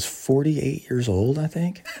pro that was 48 years old, I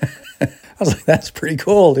think. I was like, that's pretty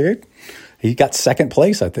cool, dude. He got second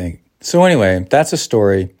place, I think. So anyway, that's a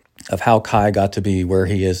story of how Kai got to be where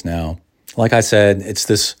he is now. Like I said, it's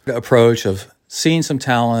this approach of seeing some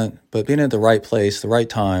talent, but being at the right place, the right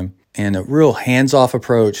time, and a real hands-off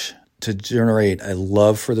approach to generate a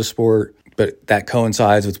love for the sport. But that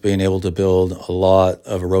coincides with being able to build a lot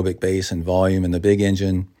of aerobic base and volume in the big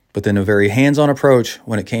engine. but then a very hands-on approach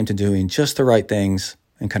when it came to doing just the right things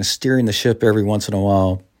and kind of steering the ship every once in a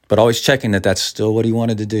while, but always checking that that's still what he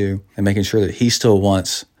wanted to do and making sure that he still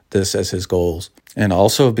wants this as his goals. And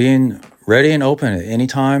also being ready and open at any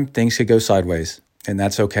time things could go sideways, and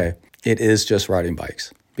that's okay. It is just riding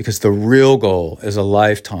bikes, because the real goal is a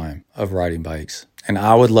lifetime of riding bikes. And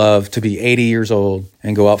I would love to be 80 years old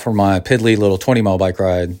and go out for my piddly little 20-mile bike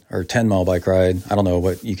ride or 10-mile bike ride. I don't know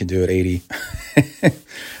what you can do at 80. I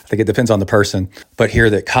think it depends on the person. But hear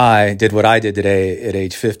that Kai did what I did today at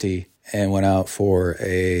age 50 and went out for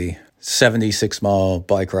a 76-mile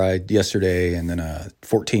bike ride yesterday and then a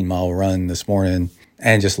 14-mile run this morning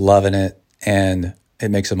and just loving it. And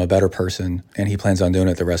it makes him a better person. And he plans on doing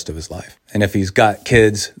it the rest of his life. And if he's got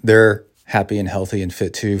kids, they're happy and healthy and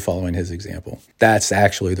fit too, following his example. That's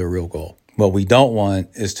actually the real goal. What we don't want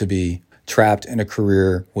is to be trapped in a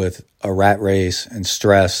career with a rat race and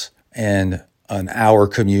stress and an hour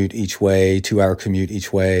commute each way, 2-hour commute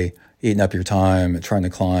each way, eating up your time, trying to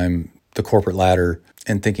climb the corporate ladder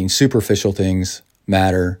and thinking superficial things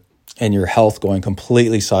matter, and your health going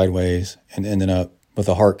completely sideways and ending up with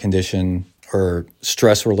a heart condition or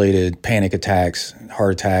stress-related panic attacks,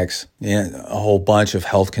 heart attacks, and a whole bunch of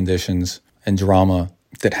health conditions and drama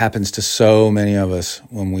that happens to so many of us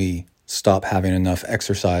when we stop having enough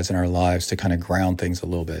exercise in our lives to kind of ground things a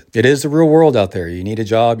little bit. It is the real world out there. You need a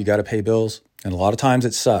job, you got to pay bills, and a lot of times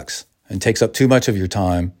it sucks and takes up too much of your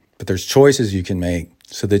time, but there's choices you can make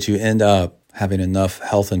so that you end up having enough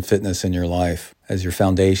health and fitness in your life as your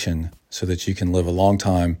foundation so that you can live a long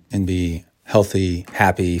time and be healthy,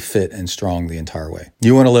 happy, fit, and strong the entire way.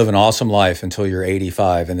 You want to live an awesome life until you're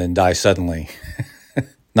 85 and then die suddenly.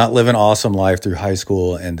 Not live an awesome life through high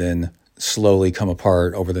school and then slowly come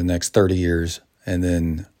apart over the next 30 years and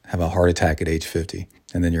then have a heart attack at age 50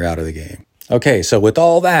 and then you're out of the game. Okay, so with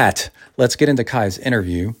all that, let's get into Kai's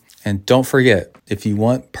interview. And don't forget, if you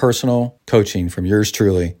want personal coaching from yours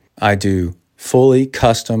truly, I do fully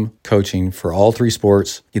custom coaching for all 3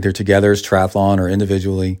 sports, either together as triathlon or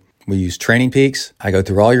individually. We use Training Peaks. I go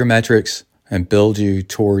through all your metrics and build you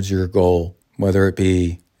towards your goal, whether it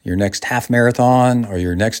be your next half marathon or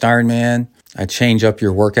your next Ironman. I change up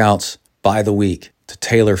your workouts by the week to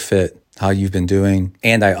tailor fit how you've been doing.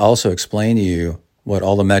 And I also explain to you what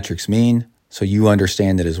all the metrics mean so you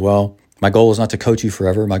understand it as well. My goal is not to coach you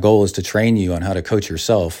forever. My goal is to train you on how to coach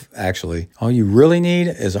yourself, actually. All you really need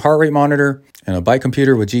is a heart rate monitor and a bike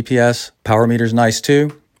computer with GPS. Power meter's nice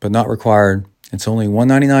too, but not required. It's only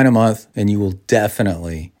 $199 a month, and you will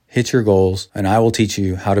definitely hit your goals, and I will teach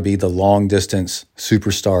you how to be the long-distance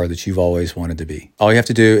superstar that you've always wanted to be. All you have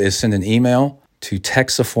to do is send an email to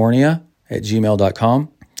texafornia@gmail.com.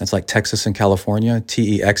 That's like Texas and California,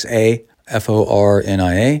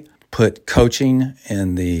 TEXAFORNIA. Put coaching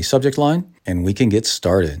in the subject line, and we can get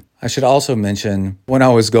started. I should also mention, when I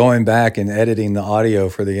was going back and editing the audio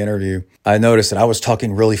for the interview, I noticed that I was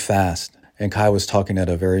talking really fast. And Kai was talking at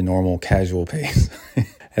a very normal, casual pace.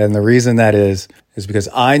 And the reason that is because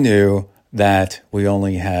I knew that we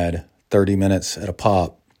only had 30 minutes at a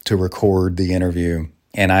pop to record the interview.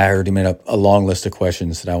 And I already made up a long list of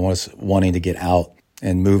questions that I was wanting to get out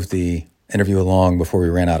and move the interview along before we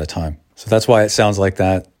ran out of time. So that's why it sounds like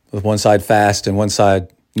that, with one side fast and one side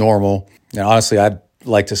normal. And honestly, I'd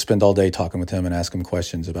like to spend all day talking with him and ask him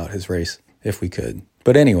questions about his race if we could.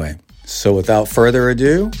 But anyway, so without further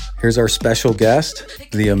ado, here's our special guest,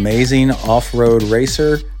 the amazing off-road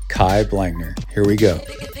racer, Kai Blankner. Here we go.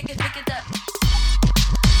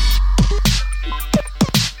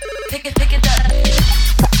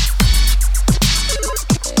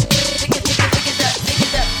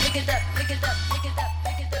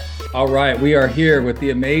 All right, we are here with the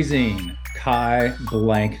amazing Kai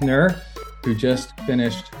Blankner, who just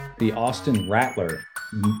finished the Austin Rattler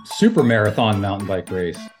super marathon mountain bike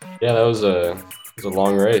race. Yeah, that was a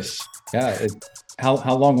long race. Yeah,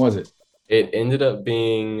 how long was it? It ended up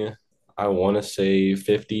being, I want to say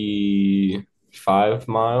 55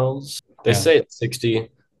 miles. They say it's 60.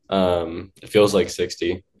 It feels like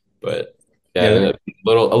 60, but yeah, it ended up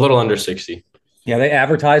a little under 60. Yeah, they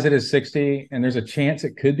advertise it as 60, and there's a chance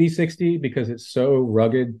it could be 60 because it's so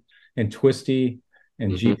rugged and twisty,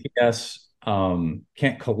 and GPS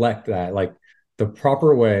can't collect that. Like the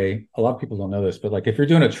proper way, a lot of people don't know this, but like if you're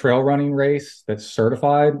doing a trail running race that's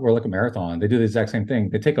certified or like a marathon, they do the exact same thing.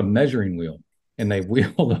 They take a measuring wheel and they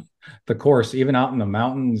wheel the course, even out in the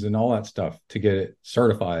mountains and all that stuff, to get it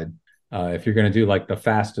certified. If you're going to do like the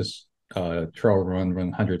fastest trail run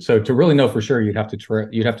 100. So to really know for sure, you'd have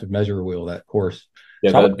to measure wheel that course.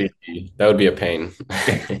 Yeah, so that would be a pain.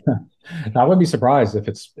 I wouldn't be surprised if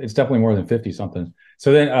it's definitely more than 50 something.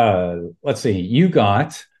 So then let's see, you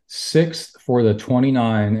got 6th for the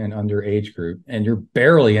 29 and under age group, and you're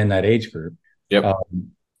barely in that age group. Yep.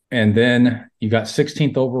 And then you got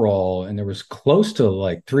 16th overall, and there was close to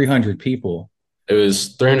like 300 people. It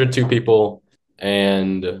was 302 people.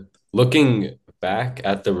 And looking back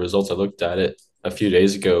at the results, I looked at it a few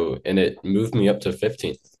days ago, and it moved me up to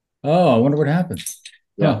 15th. Oh, I wonder what happened.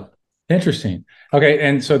 Yeah. Huh. Interesting. Okay,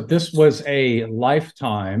 and so this was a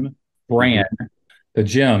lifetime brand, the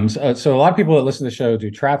gyms. So a lot of people that listen to the show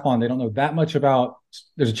do triathlon. They don't know that much about.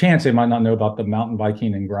 There's a chance they might not know about the mountain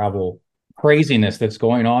biking and gravel craziness that's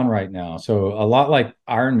going on right now. So a lot like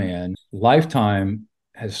Ironman, Lifetime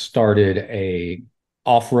has started a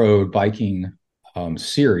off-road biking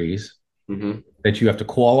series that you have to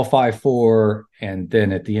qualify for, and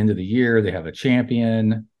then at the end of the year they have a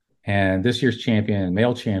champion. And this year's champion,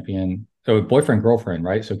 male champion, so boyfriend, girlfriend,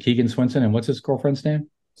 right? So Keegan Swinson, and what's his girlfriend's name?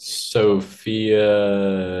 Sophia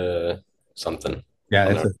something.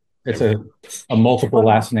 Yeah, it's a multiple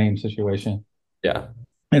last name situation. Yeah.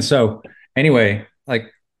 And so anyway,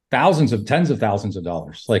 like tens of thousands of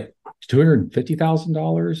dollars, like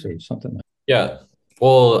 $250,000 or something. Yeah.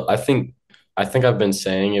 Well, I think I've been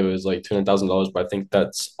saying it was like $200,000, but I think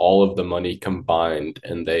that's all of the money combined,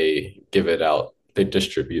 and they give it out. They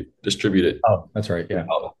distribute it. Oh, that's right. Yeah.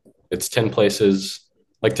 It's 10 places,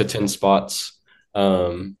 like to 10 spots.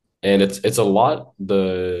 And it's a lot.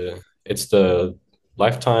 It's the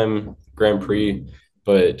Lifetime Grand Prix,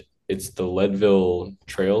 but it's the Leadville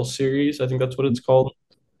Trail Series. I think that's what it's called.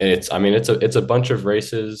 And it's a bunch of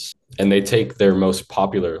races, and they take their most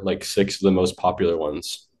popular, like 6 of the most popular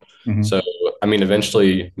ones. So,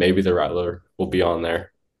 eventually maybe the Rattler will be on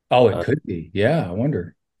there. Oh, it could be. Yeah, I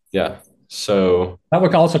wonder. Yeah. So that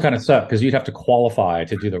would also kind of suck because you'd have to qualify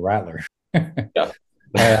to do the Rattler. Yeah.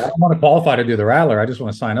 I don't want to qualify to do the Rattler. I just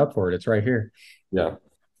want to sign up for it. It's right here. Yeah.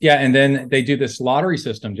 Yeah. And then they do this lottery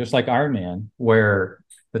system, just like Ironman, where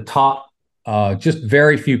the top, just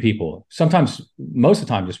very few people, sometimes, most of the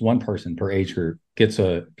time, just one person per age group gets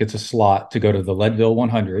a slot to go to the Leadville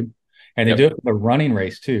 100. And they do it for the running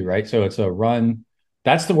race too, right? So it's a run.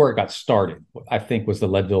 That's where it got started, I think, was the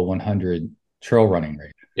Leadville 100 trail running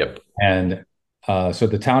race. Yep. And so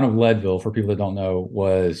the town of Leadville, for people that don't know,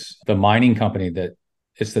 was the mining company that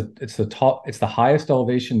it's the highest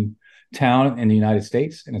elevation town in the United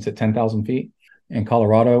States, and it's at 10,000 feet in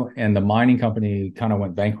Colorado. And the mining company kind of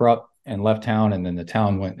went bankrupt and left town, and then the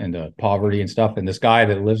town went into poverty and stuff. And this guy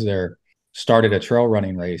that lives there started a trail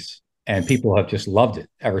running race, and people have just loved it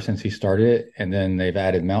ever since he started it. And then they've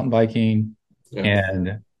added mountain biking,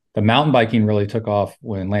 and the mountain biking really took off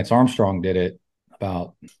when Lance Armstrong did it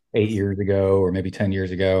about 8 years ago, or maybe 10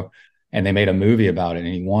 years ago, and they made a movie about it,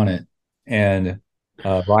 and he won it. And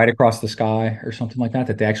Ride Across the Sky or something like that,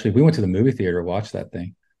 we went to the movie theater to watch that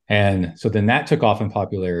thing. And so then that took off in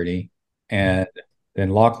popularity, and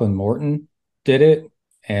then Lachlan Morton did it,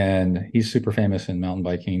 and he's super famous in mountain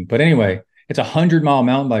biking. But anyway, it's a 100-mile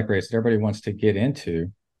mountain bike race that everybody wants to get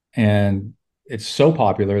into, and it's so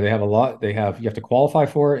popular. They have you have to qualify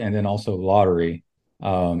for it, and then also lottery.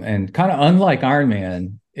 And kind of unlike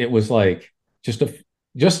Ironman, it was like just like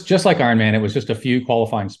Ironman, it was just a few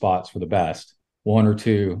qualifying spots for the best, 1 or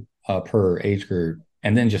 2 per age group,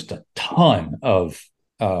 and then just a ton of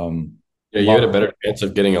you had a better chance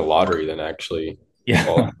of getting a lottery than actually.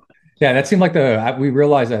 Yeah. Yeah, that seemed like we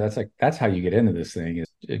realized that's how you get into this thing.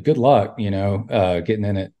 Is good luck, getting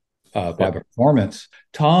in it by performance.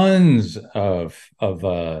 Tons of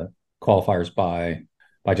qualifiers by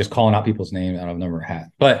just calling out people's name out of a number of hats.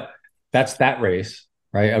 But that's that race,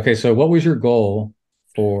 right? Okay, so what was your goal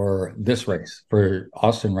for this race for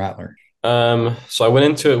Austin Rattler? So I went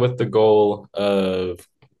into it with the goal of,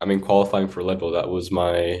 qualifying for Leadville. That was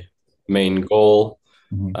my main goal.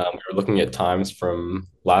 We were looking at times from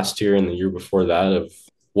last year and the year before that of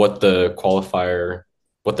what their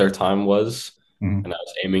time was. And I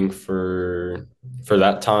was aiming for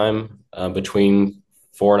that time between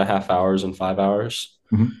 4.5 hours and 5 hours.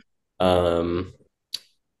 Came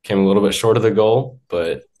a little bit short of the goal,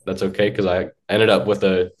 but that's okay because I ended up with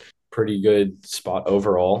a pretty good spot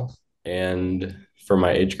overall and for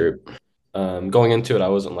my age group. Going into it, I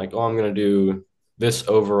wasn't like, I'm going to do this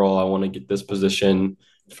overall. I want to get this position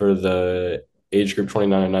for the age group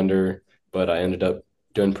 29 and under, but I ended up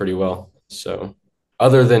doing pretty well. So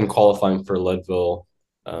other than qualifying for Leadville,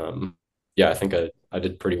 I think I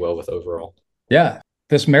did pretty well with overall. Yeah.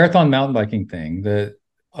 This marathon mountain biking thing that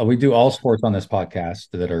we do all sports on this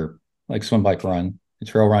podcast that are like swim, bike, run,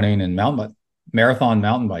 trail running, and marathon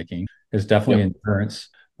mountain biking is definitely endurance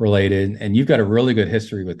related. And you've got a really good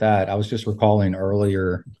history with that. I was just recalling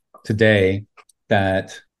earlier today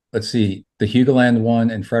that let's see, the Hugoland one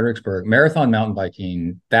in Fredericksburg, marathon mountain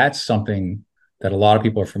biking, that's something that a lot of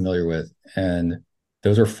people are familiar with. And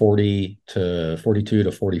those are 40 to 42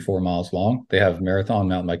 to 44 miles long. They have marathon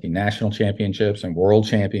mountain biking national championships and world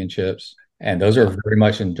championships. And those are very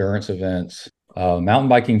much endurance events. Mountain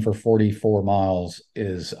biking for 44 miles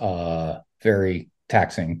is very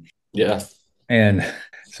taxing. Yeah. And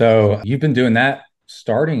so you've been doing that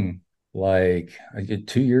starting like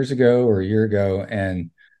 2 years ago or a year ago. And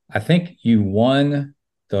I think you won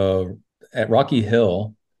the at Rocky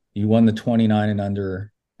Hill, you won the 29 and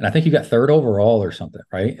under. And I think you got third overall or something,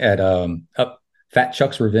 right? At up Fat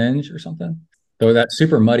Chuck's Revenge or something. So that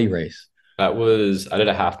super muddy race. I did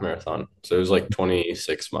a half marathon. So it was like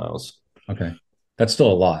 26 miles. Okay. That's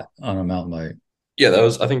still a lot on a mountain bike. Yeah,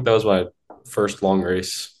 I think that was my first long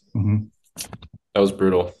race. Mm-hmm. That was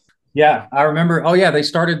brutal. Yeah, I remember. Oh, yeah, they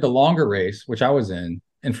started the longer race, which I was in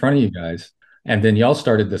front of you guys. And then y'all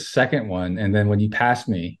started the second one. And then when you passed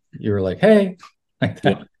me, you were like, hey, like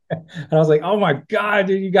that. Yeah. And I was like, oh my God,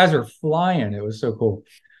 dude, you guys are flying. It was so cool.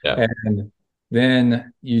 Yeah. And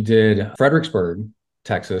then you did Fredericksburg,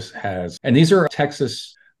 Texas and these are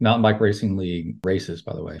Texas Mountain Bike Racing League races,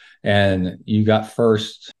 by the way. And you got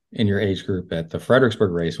first in your age group at the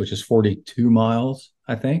Fredericksburg race, which is 42 miles,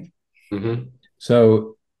 I think. Mm-hmm.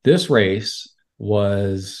 So this race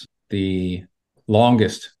was the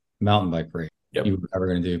longest mountain bike race you were ever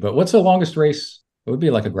going to do. But what's the longest race? It would be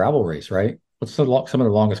like a gravel race, right? What's some of the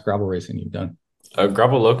longest gravel racing you've done?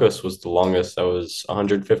 Gravel Locos was the longest. That was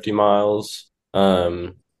 150 miles,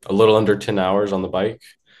 a little under 10 hours on the bike.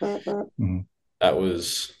 Mm-hmm. That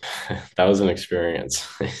was that was an experience.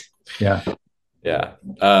 Yeah. Yeah.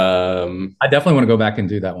 I definitely want to go back and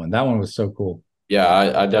do that one. That one was so cool. Yeah,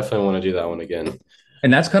 I definitely want to do that one again.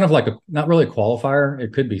 And that's kind of like not really a qualifier.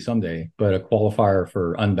 It could be someday, but a qualifier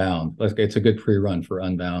for Unbound. It's a good pre-run for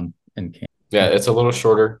Unbound and camp. Yeah, it's a little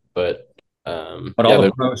shorter, but all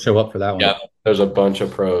the pros show up for that one. Yeah, there's a bunch of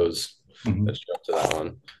pros Mm-hmm. that show up to that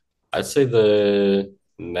one. I'd say the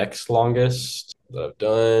next longest that I've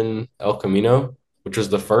done, El Camino, which was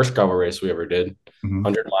the first gravel race we ever did,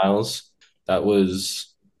 100 miles. That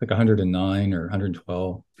was like 109 or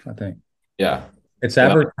 112, I think. Yeah. It's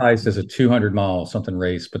advertised as a 200-mile something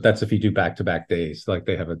race, but that's if you do back-to-back days. Like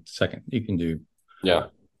they have a second, you can do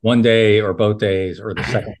one day or both days or the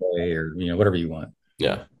second day or, whatever you want.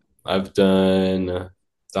 Yeah. I've done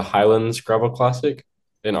the Highlands Gravel Classic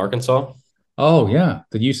in Arkansas. Oh, yeah.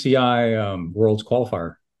 The UCI World's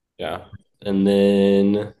Qualifier. Yeah. And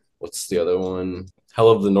then what's the other one? Hell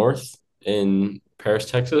of the North in Paris,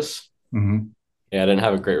 Texas. Mm-hmm. Yeah, I didn't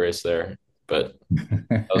have a great race there, but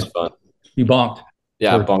that was fun. You bonked.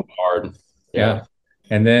 Yeah, I bonked hard. Yeah.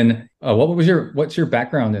 And then what's your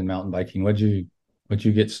background in mountain biking? What'd you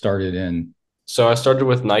get started in? So I started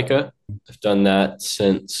with NICA. I've done that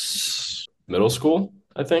since middle school,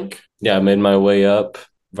 I think. Yeah, I made my way up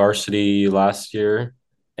varsity last year.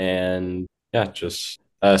 And NICA.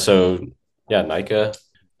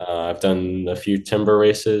 I've done a few timber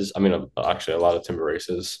races. I mean, actually a lot of timber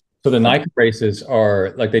races. So the NICA races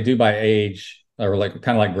are like they do by age or like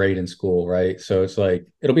kind of like grade in school, right? So it's like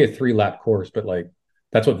it'll be a 3-lap course, but like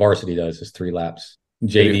that's what varsity does is 3 laps.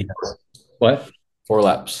 JV does what? 4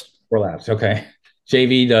 laps. 4 laps. Okay.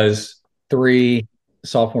 JV does 3,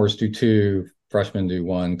 sophomores do 2, freshmen do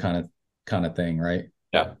 1 kind of thing, right?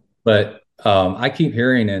 Yeah. But I keep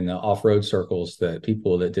hearing in the off-road circles that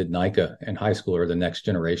people that did NICA in high school are the next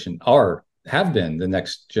generation have been the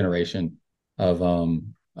next generation of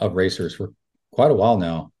racers for quite a while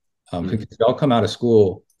now. Because they all come out of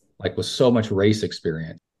school like with so much race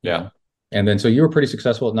experience. Yeah. And then so you were pretty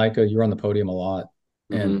successful at NICA. You were on the podium a lot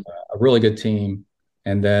and a really good team.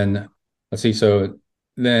 And then let's see. So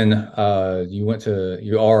then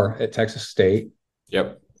you are at Texas State.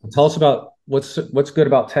 Yep. Tell us about what's good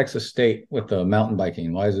about Texas State with the mountain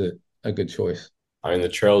biking. Why is it a good choice? I mean, the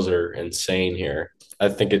trails are insane here. I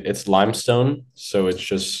think it's limestone, so it's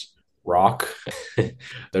just rock.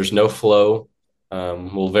 There's no flow.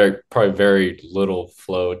 Probably very little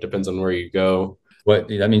flow. It depends on where you go. What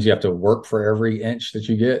that means you have to work for every inch that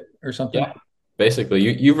you get or something? Yeah,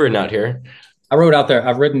 basically. You've ridden out here. I rode out there.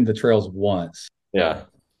 I've ridden the trails once. Yeah.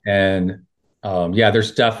 And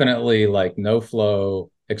there's definitely like no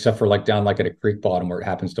flow except for like down like at a creek bottom where it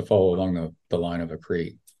happens to follow along the line of a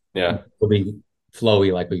creek. Yeah. It'll be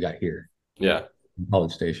flowy like we got here. Yeah. In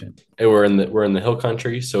College Station. And we're in the hill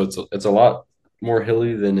country, so it's a lot more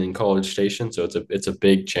hilly than in College Station. So it's a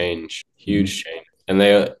big change, huge change. And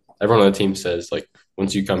everyone on the team says like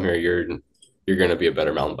once you come here, you're going to be a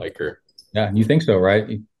better mountain biker. Yeah, you think so,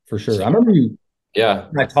 right? For sure. I remember Yeah.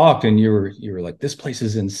 I talked and you were like, this place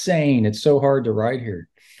is insane. It's so hard to ride here.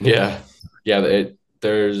 Yeah. Yeah.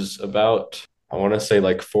 There's about, I want to say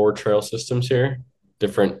like four trail systems here,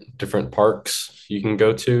 different parks you can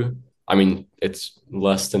go to. I mean, it's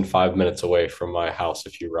less than 5 minutes away from my house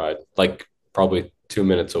if you ride, like probably 2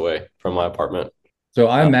 minutes away from my apartment. So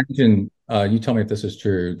I Uh, imagine, you tell me if this is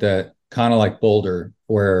true, that kind of like Boulder,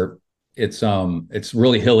 where it's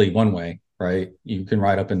really hilly one way, right? You can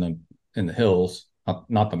ride up in the hills,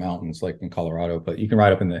 not the mountains like in Colorado, but you can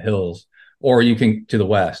ride up in the hills, or you can to the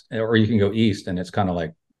west, or you can go east, and it's kind of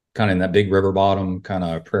in that big river bottom, kind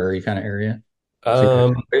of prairie kind of area. So,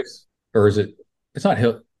 um, or is it? It's not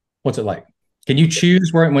hill. What's it like? Can you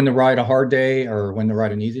choose where when to ride a hard day or when to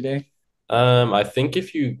ride an easy day? I think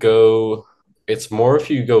if you go, it's more if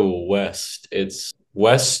you go west. It's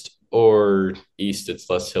west or east, it's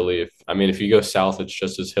less hilly. If you go south, it's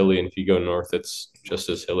just as hilly, and if you go north, it's just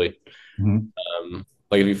as hilly. Mhm.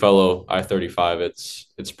 Like if you follow I-35,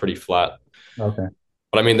 it's pretty flat. Okay.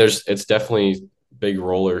 But I mean, it's definitely big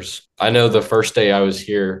rollers. I know the first day I was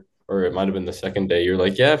here, or it might have been the second day, you're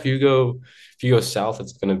like, yeah, if you go south,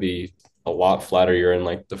 it's gonna be a lot flatter. You're in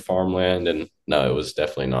like the farmland, and no, it was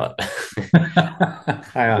definitely not.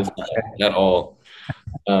 Yeah. It's not at all.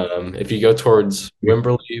 If you go towards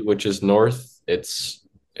Wimberley, which is north, it's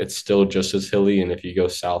still just as hilly, and if you go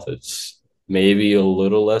south, it's maybe a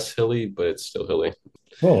little less hilly, but it's still hilly.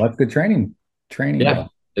 Well, that's good training Yeah, ground.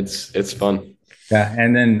 it's fun. Yeah,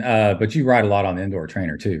 and then but you ride a lot on the indoor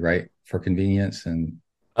trainer too, right? For convenience and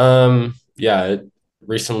Yeah,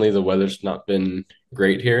 recently the weather's not been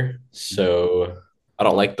great here, so I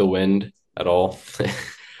don't like the wind at all.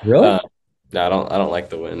 really? uh, no, I don't like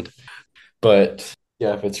the wind. But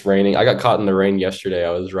yeah, if it's raining, I got caught in the rain yesterday.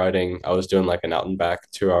 I was doing like an out and back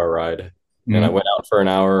 2 hour ride, and I Mhm. went out for an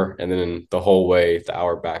hour, and then the whole way, the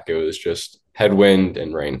hour back, it was just headwind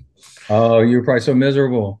and rain. Oh, you were probably so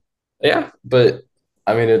miserable. Yeah, but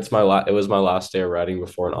I mean, it was my last day of riding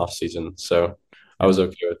before an off season, so I Yeah. was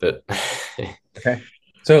okay with it. Okay.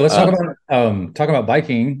 So let's uh, talk about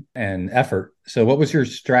biking and effort. So what was your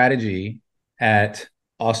strategy at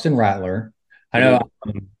Austin Rattler? I know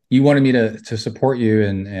mhm. you wanted me to support you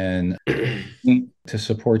and to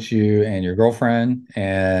support you and your girlfriend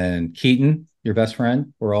and Keaton, your best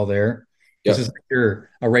friend. We're all there. This is Yep, like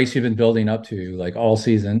a race you've been building up to like all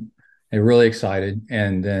season. And really excited.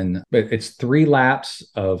 And then, but it's 3 laps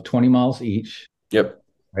of 20 miles each, yep.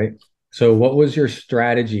 right? So what was your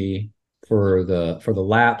strategy for the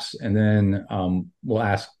laps? And then we'll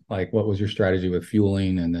ask like what was your strategy with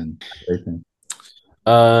fueling and then racing?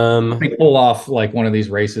 Um, Pull off like one of these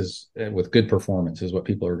races with good performance is what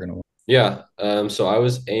people are going to want. yeah. So I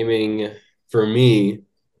was aiming for me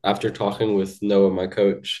after talking with Noah, my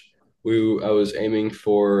coach. I was aiming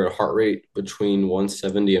for a heart rate between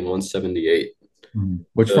 170 and 178.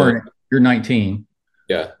 Which The for you're 19.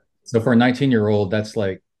 Yeah. So for a 19-year-old, that's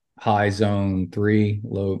like high zone three,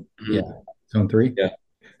 low, yeah, Mhm. zone three. Yeah.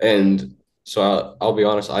 And so I'll be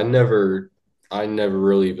honest, I never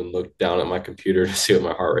really even looked down at my computer to see what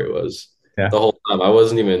my heart rate was. Yeah. The whole time I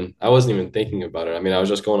wasn't even thinking about it. I mean, I was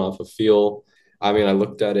just going off of feel. I mean, I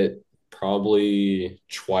looked at it probably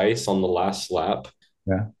twice on the last lap,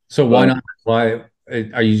 Yeah. So why but not? Why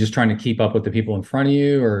are you just trying to keep up with the people in front of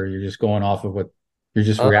you, or you're just going off of what you're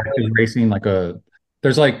just uh, reactive racing?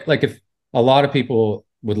 There's like if a lot of people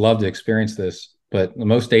would love to experience this, but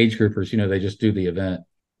most age groupers, they just do the event, right?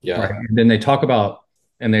 yeah, And then they talk about,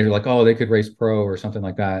 and they're like, oh, they could race pro or something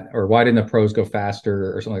like that, or why didn't the pros go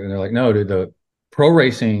faster or something? And they're like, no, dude, the pro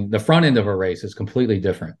racing, the front end of a race is completely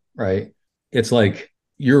different, right? It's like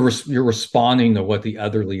you're responding to what the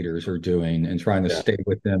other leaders are doing and trying to yeah, stay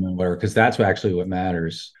with them and whatever, because that's actually what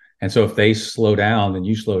matters. And so if they slow down, then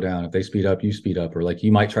you slow down. If they speed up, you speed up. Or like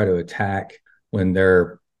you might try to attack when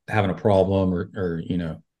they're having a problem or.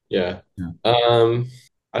 yeah. Yeah. Um,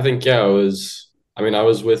 I think yeah, I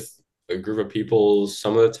was with a group of people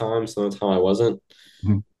some of the time I wasn't.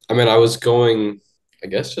 Mhm. I mean, I was going, I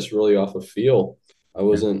guess, just really off of feel. Yeah.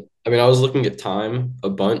 I was looking at time a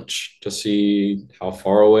bunch to see how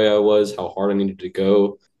far away I was, how hard I needed to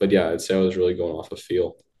go. But yeah, I'd say I was really going off of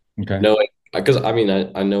feel. Okay. No, because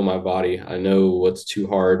I know my body. I know what's too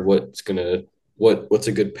hard, what's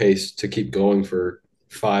a good pace to keep going for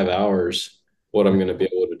 5 hours, what I'm gonna be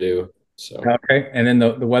able to do. So, Okay. And then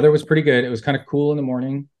the weather was pretty good. It was kind of cool in the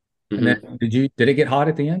morning. And then mhm. did it get hot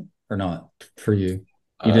at the end or not for you?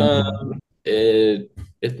 You Uh, didn't.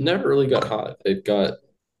 it never really got hot. It got,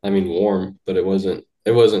 I mean, warm, but it wasn't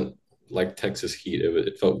like Texas heat.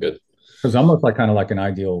 It felt good. It was almost like kind of like an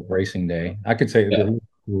ideal racing day. I could say Yeah.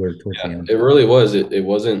 cooler towards the Yeah, end. it really was. It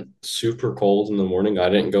wasn't super cold in the morning. I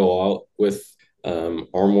didn't go out with arm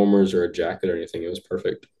warmers or a jacket or anything. It was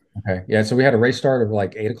perfect. Okay. Yeah. So we had a race start of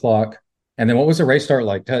like 8 o'clock. And then what was the race start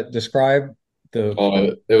like? Describe the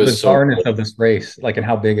Oh, it was so bizarreness of cool. this race, like and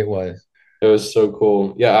how big it was. It was so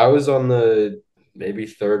cool. Yeah, I was on the maybe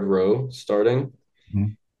third row starting.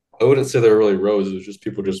 Mhm. I wouldn't say there were really rows. It was just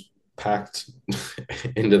people just packed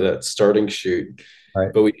into that starting chute.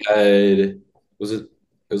 Right. But we had was it?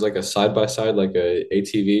 It was like a side by side, like a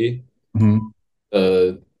ATV. Mhm. Uh,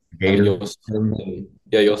 I mean, Gator.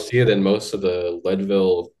 you'll see it in most of the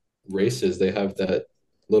Leadville races. They have that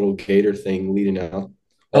little gator thing leading out.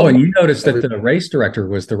 Oh, and Well, you noticed that every the race director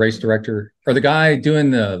was the race director, or the guy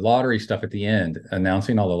doing the lottery stuff at the end,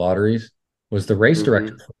 announcing all the lotteries, was the race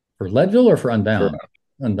director mhm, for Leadville or for for Unbound?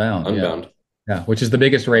 Unbound, yeah. Unbound. Yeah, which is the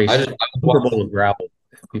biggest I race, just I was Super Bowl watching, of gravel,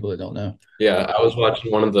 people that don't know. yeah, I was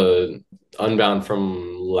watching one of the Unbound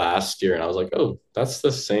from last year, and I was like, oh, that's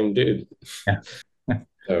the same dude. Yeah.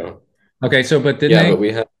 So Okay, so but didn't yeah, they but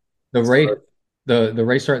we had the race the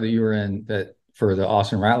race start that you were in that for the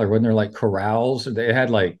Austin Rattler, wasn't there like corrals? They had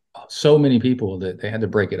like so many people that they had to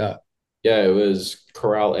break it up. yeah, it was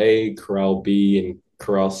Corral A, Corral B, and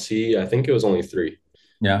Corral C. I think it was only three. I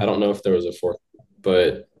Yeah. don't know if there was a fourth,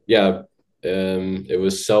 but yeah, it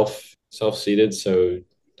was self seated. So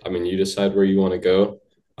I mean, you decide where you want to go.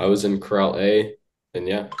 I was in Corral A, and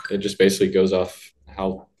yeah, it just basically goes off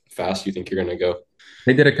how fast you think you're gonna go.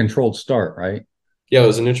 They did a controlled start, right? Yeah, it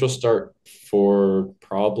was a neutral start for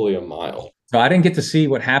probably a mile. So I didn't get to see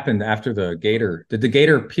what happened after the gator. Did the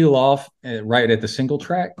gator peel off right at the single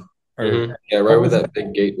track, or Yeah, right what where was it? that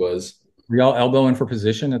big gate was. Were y'all elbowing for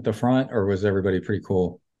position at the front, or was everybody pretty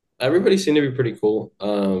cool? Everybody seemed to be pretty cool.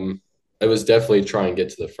 It was definitely try and get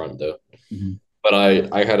to the front though, Mhm. but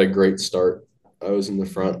I had a great start. I was in the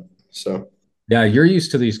front, so Yeah, you're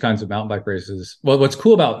used to these kinds of mountain bike races. Well, what's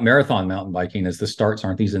cool about marathon mountain biking is the starts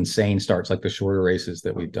aren't these insane starts like the shorter races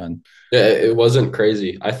that we've done. yeah, it wasn't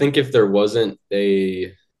crazy. I think if there wasn't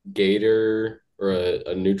a gator or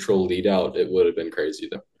a neutral lead out, it would have been crazy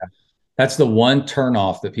though. That's the one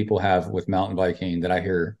turnoff that people have with mountain biking that I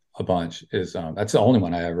hear a bunch is that's the only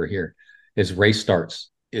one I ever hear is race starts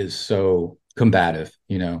is so combative,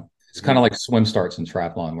 you know. It's kind of Mhm. like swim starts in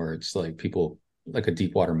triathlon where it's like people like a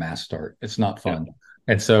deep water mass start. It's not Yeah, fun.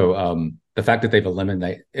 And so the fact that they've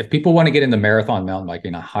eliminated if people want to get into marathon mountain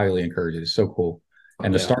biking, I highly encourage it. It's so cool.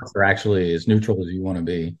 And the yeah, starts are actually as neutral as you want to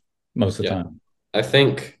be most of the yeah. time. I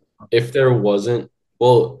think if there wasn't,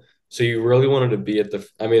 well, so you really wanted to be at the,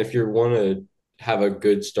 I mean, if you want to have a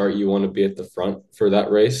good start, you want to be at the front for that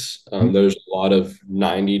race. There's a lot of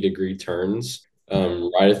 90-degree turns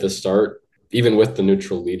right at the start. Even with the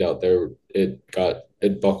neutral lead out there, it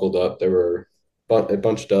buckled up. It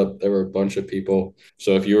bunched up. There were a bunch of people.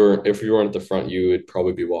 So if you weren't at the front, you would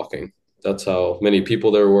probably be walking. That's how many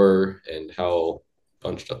people there were and how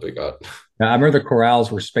bunched up it got. Now, I remember the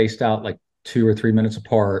corrals were spaced out like 2 or 3 minutes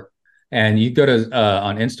apart. And you go to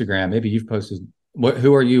on Instagram, maybe you've posted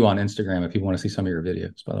who are you on Instagram if you want to see some of your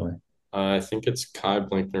videos, by the way. I think it's Kai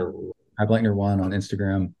Blankner. Kai Blankner one on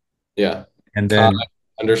Instagram. Yeah, And Kai then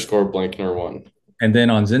underscore Blankner one.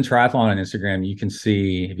 on ZenTriathlon on Instagram, you can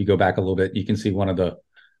see if you go back a little bit, you can see one of the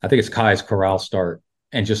I think it's Kai's corral start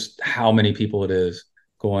and just how many people it is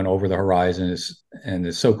going over the horizon is and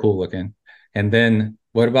it's so cool looking. And then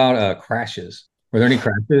what about crashes? Were there any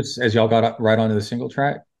crashes as y'all got up right onto the single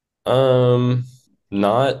track? Um,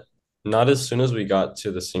 not not as soon as we got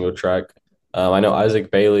to the single track. I know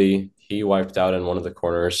Isaac Bailey, he wiped out in one of the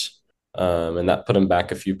corners, and that put him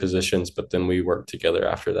back a few positions, but then we worked together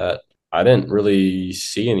after that. I didn't really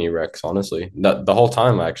see any wrecks, honestly. The whole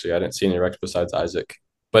time, actually, I didn't see any wrecks besides Isaac.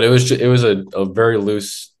 But it was a very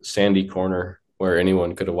loose, sandy corner where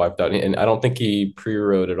anyone could have wiped out. And I don't think he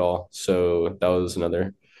pre-rode at all. So that was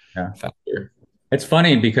another Yeah. factor. It's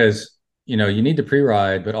funny because you need the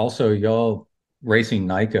pre-ride, but also y'all racing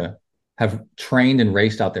NICA have trained and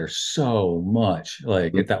raced out there so much,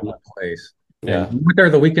 like at that one place. And Yeah. we went there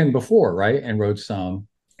the weekend before, right? And rode some.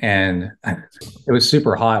 And it was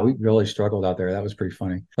super hot. We really struggled out there. That was pretty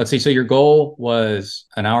funny. Let's see. So your goal was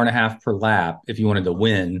an hour and a half per lap if you wanted to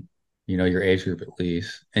win, your age group at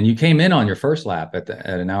least. And you came in on your first lap at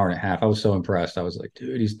an hour and a half. I was so impressed. I was like,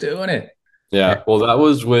 dude, he's doing it. And Yeah. Well, that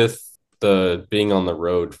was with the being on the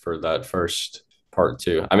road for that first part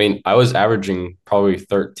too. I mean, I was averaging probably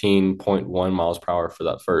 13.1 miles per hour for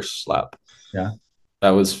that first lap. yeah. That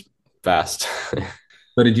was fast.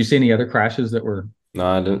 So did you see any other crashes that were No,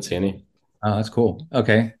 I didn't see any. oh, that's cool.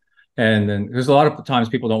 Okay. And then there's a lot of times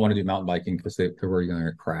people don't want to do mountain biking because they're worried going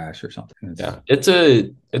to crash or something. Yeah. It's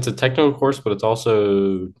a technical course, but it's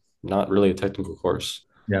also not really a technical course.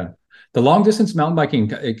 Yeah. The long distance mountain biking,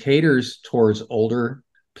 it caters towards older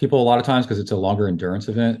people a lot of times because it's a longer endurance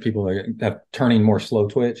event. People have turning more slow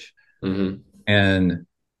twitch. Hmm. And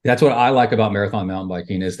that's what I like about marathon mountain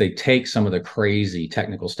biking is they take some of the crazy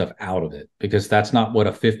technical stuff out of it because that's not what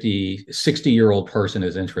a 50, 60-year-old person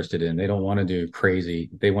is interested in. They don't want to do crazy.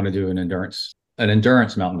 They want to do an endurance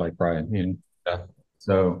mountain bike ride, you know. Yeah.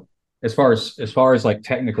 So as far as like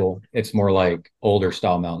technical, it's more like older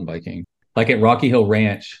style mountain biking. Like at Rocky Hill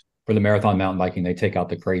Ranch for the marathon mountain biking, they take out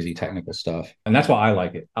the crazy technical stuff. And that's why I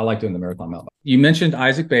like it. I like doing the marathon mountain bike. You mentioned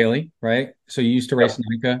Isaac Bailey, right? So you used to race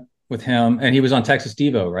NICA with him, and he was on Texas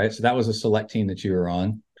Devo, right? So that was a select team that you were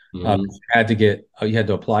on. Hmm. You had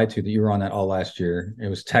to apply to that. You were on that all last year. It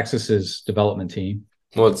was Texas's development team.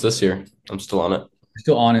 Well, it's this year. I'm still on it.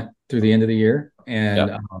 Still on it through the end of the year, and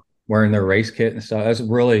Yeah. wearing their race kit and stuff. That's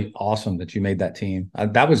really awesome that you made that team.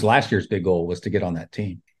 That was last year's big goal was to get on that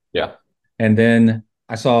team. Yeah. And then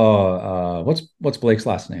I saw what's Blake's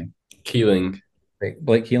last name? Keeling.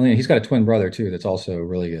 Blake Keeling. He's got a twin brother too. That's also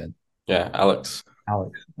really good. Yeah. Alex.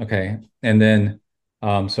 Alex. Okay. And then,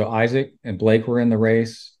 so Isaac and Blake were in the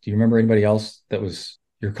race. Do you remember anybody else that was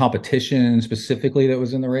your competition specifically that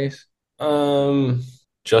was in the race? Um,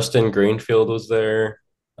 Justin Greenfield was there.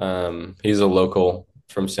 He's a local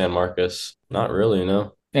from San Marcos. Not really,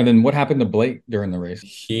 no. And then what happened to Blake during the race?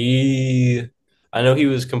 I know he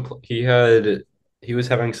was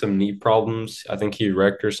having some knee problems. I think he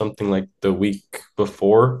wrecked or something like the week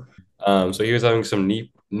before. So he was having some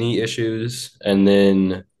knee issues, and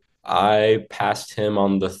then I passed him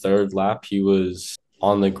on the third lap. He was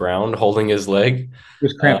on the ground holding his leg. He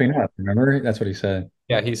was Uh, cramping up. Remember? That's what he said.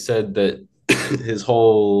 yeah, he said that his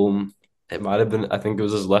whole, it might have been, I think it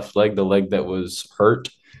was his left leg, the leg that was hurt,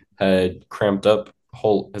 had cramped up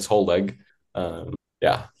his whole leg.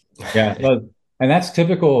 Yeah. Yeah. And that's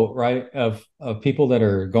typical, right? Of people that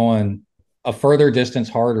are going a further distance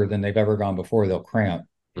harder than they've ever gone before, they'll cramp.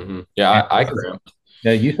 Hmm. Yeah, And I cramped.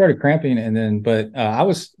 yeah, you started cramping, and then, but I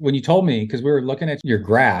was when you told me because we were looking at your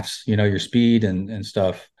graphs, your speed and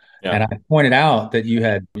stuff, and Yeah. I pointed out that you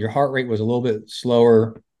had your heart rate was a little bit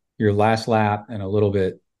slower your last lap and a little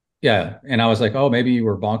bit, yeah. And I was like, oh, maybe you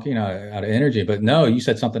were bonking out of energy, but no, you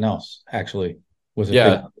said something else. Actually,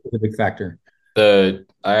 Yeah. was a big factor. I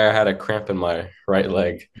had a cramp in my right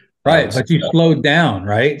leg. Right, So but you slowed down,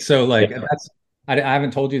 right? So like yeah, I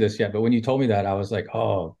haven't told you this yet, but when you told me that, I was like,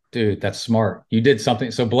 oh, dude, that's smart. You did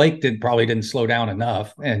something. So Blake probably didn't slow down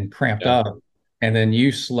enough and cramped yeah, up, and then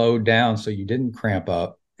you slowed down so you didn't cramp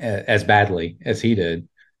up as badly as he did,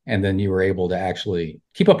 and then you were able to actually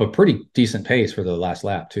keep up a pretty decent pace for the last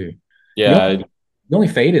lap too. You yeah, only, you only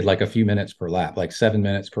faded like a few minutes per lap, like 7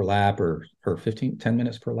 minutes per lap or 10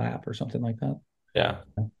 minutes per lap or something like that. yeah.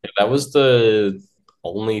 That was the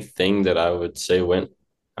only thing that I would say went,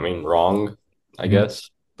 I mean, wrong, I Mhm. guess,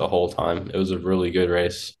 the whole time. It was a really good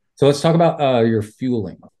race. So let's talk about your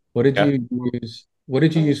fueling. Yeah. What did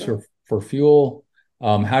you use for fuel?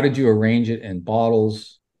 How did you arrange it in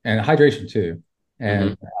bottles and hydration too?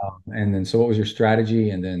 Hmm. And then so what was your strategy?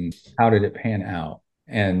 And then how did it pan out?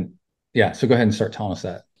 And yeah, so go ahead and start telling us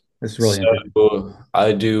that. This is really interesting. So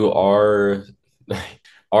I do our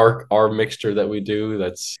mixture that we do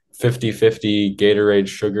that's 50-50 Gatorade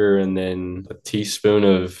sugar and then a teaspoon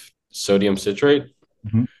of sodium citrate.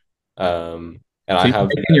 Mhm. And So I you're have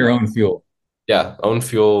making your own fuel. yeah, own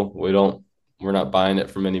fuel. We're not buying it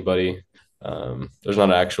from anybody. There's not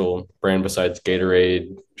an actual brand besides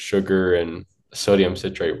Gatorade, sugar, and sodium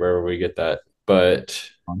citrate wherever we get that. But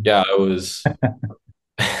yeah, I was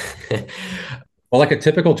Well, like a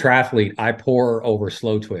typical triathlete, I pour over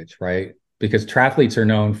slow twitch, right? Because triathletes are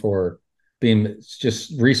known for being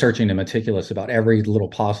just researching and meticulous about every little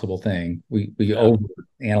possible thing. We yeah, over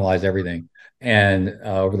analyze everything. And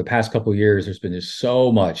over the past couple of years, there's been just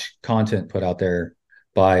so much content put out there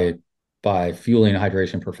by fueling and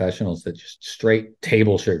hydration professionals that just straight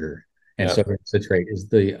table sugar and yeah, sodium citrate is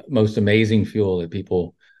the most amazing fuel that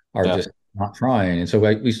people are yeah, just not trying. And so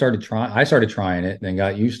we started trying. I started trying it, and then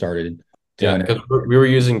got you started yeah. doing it, Because we were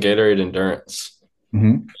using Gatorade Endurance.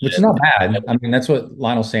 which is not And bad. I mean, that's what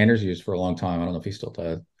Lionel Sanders used for a long time. I don't know if he still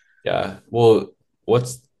does. yeah, well,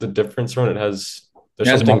 what's the difference from it? It There's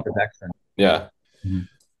has something, maltodextrin. yeah, Mhm.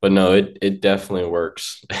 but no, it definitely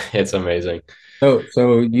works. It's amazing. So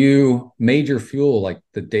you made your fuel like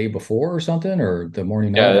the day before or something, or the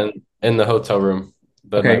morning of? Yeah, in the hotel room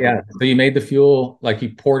the Okay, night yeah. before. So you made the fuel, like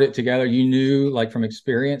you poured it together. You knew, like from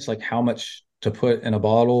experience, like how much to put in a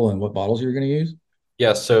bottle and what bottles you were going to use.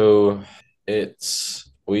 Yeah, so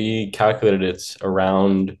we calculated it's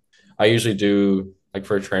around, I usually do like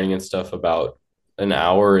for training and stuff, about an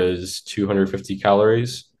hour is 250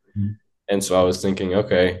 calories. Mhm. And so I was thinking,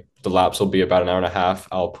 okay, the laps will be about an hour and a half.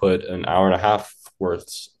 I'll put an hour and a half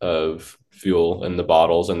worth of fuel in the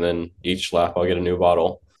bottles, and then each lap I'll get a new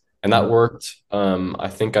bottle. And that worked. I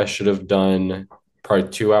think I should have done probably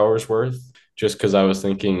 2 hours worth, just because I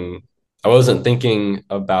wasn't thinking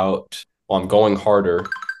about, well, I'm going harder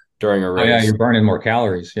during a Oh yeah, race, you're burning more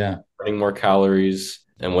calories. Yeah. burning more calories.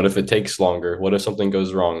 And what if it takes longer? What if something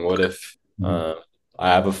goes wrong? What if Mhm. uh, I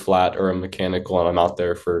have a flat or a mechanical and I'm out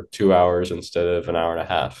there for 2 hours instead of an hour and a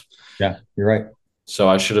half? Yeah, you're right. So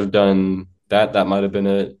I should have done that. That might have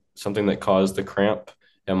been something that caused the cramp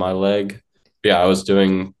in my leg. Yeah,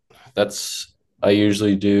 that's, I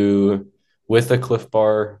usually do with a Cliff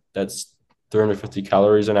Bar, that's 350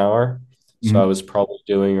 calories an hour. So I Mhm. was probably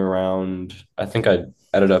doing around, I think I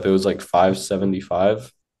added up, it was like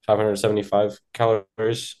 575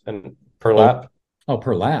 calories and per Oh, lap. oh,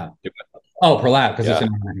 per lap. Oh, per lap because it's Yeah.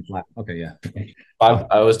 an hour and a half lap. Okay, yeah. Oh,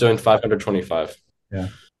 I was doing 525. yeah.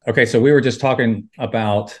 Okay, so we were just talking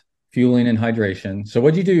about fueling and hydration. So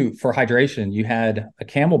what did you do for hydration? You had a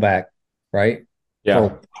Camelback, right? Yeah.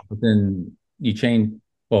 For then you changed.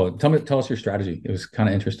 Well, tell us your strategy. It was kind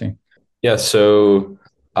of interesting. Yeah, so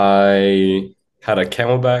I had a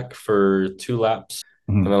Camelback for 2 laps,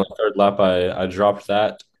 and Mhm. then the third lap I dropped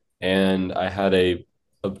that, and I had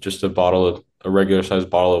just a regular sized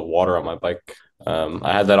bottle of water on my bike.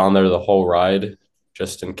 I had that on there the whole ride,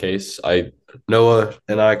 just in case. Noah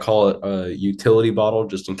and I call it a utility bottle,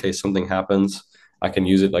 just in case something happens. I can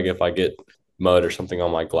use it, like if I get mud or something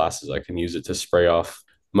on my glasses, I can use it to spray off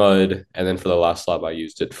mud, and then for the last lap, I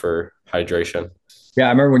used it for hydration. Yeah, I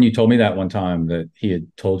remember when you told me that one time that he had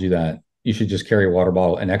told you that you should just carry a water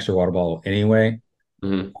bottle, an extra water bottle anyway,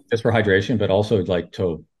 Mhm. just for hydration, but also like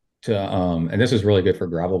and this is really good for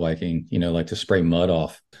gravel biking, like to spray mud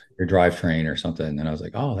off your drivetrain or something. And I was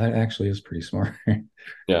like, oh, that actually is pretty smart.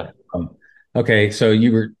 Yeah. Um, okay, so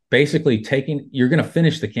you were basically you're going to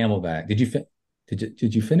finish the Camelback.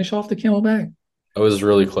 Did you finish off the Camelback? I was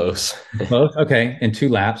really close. Both? Okay, in 2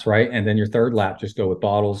 laps, right? And then your third lap, just go with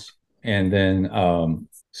bottles. And then,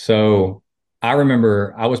 so I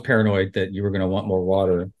remember I was paranoid that you were going to want more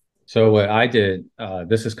water. So what I did,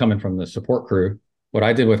 this is coming from the support crew. What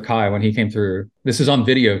I did with Kai when he came through, this is on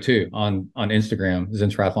video too, on Instagram,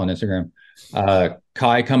 ZenTri on Instagram.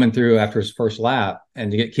 Kai coming through after his first lap, and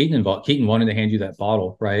to get Keaton involved. Keaton wanted to hand you that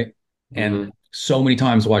bottle, right? And Hmm. so many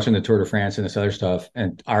times watching the Tour de France and this other stuff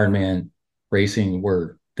and Ironman racing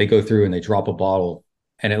where they go through and they drop a bottle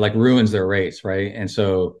and it like ruins their race, right? And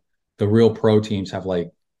so the real pro teams have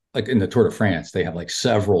like in the Tour de France, they have like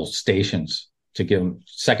several stations to give them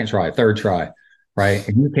second try, third try, right?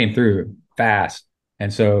 And you came through fast.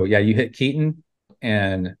 And so yeah, you hit Keaton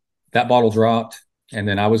and that bottle dropped. And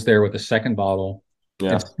then I was there with the second bottle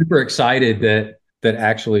and Yeah. super excited that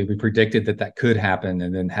actually we predicted that could happen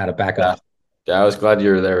and then had a Yeah. backup. Yeah. I was glad you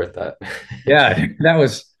were there with that. Yeah,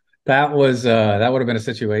 that would have been a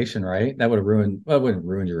situation, right? That would have ruined, well, it wouldn't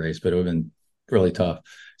ruin your race, but it would have been really tough.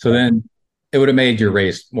 So Yeah. then it would have made your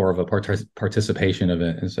race more of a participation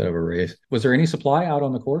event instead of a race. Was there any supply out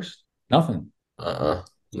on the course? Nothing. Uh-uh.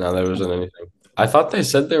 No, there wasn't anything. I thought they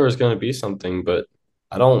said there was going to be something, but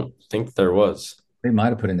I don't think there was. They might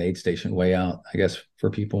have put an aid station way out, I guess, for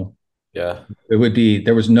people. Yeah.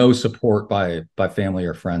 There was no support by family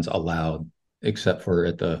or friends allowed except for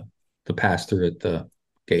at the pass through at the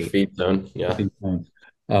The gate. feed zone. Yeah.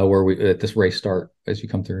 Where we at this race start as you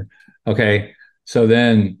come through. Okay, so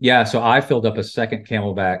then yeah, so I filled up a second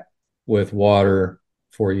Camelback with water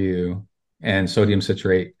for you and sodium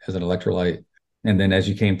citrate as an electrolyte. And then as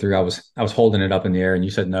you came through, I was holding it up in the air, and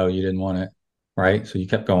you said no, you didn't want it, right? So you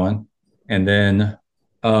kept going, and then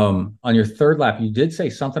on your third lap, you did say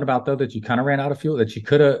something about though that you kind of ran out of fuel that you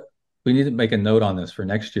could have. We need to make a note on this for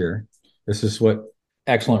next year. This is what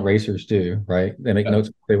excellent racers do, right? They make Yeah.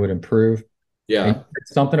 notes they would improve and Yeah.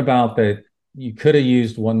 something about that you could have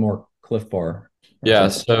used one more Cliff Bar or Yeah.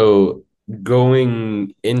 something. So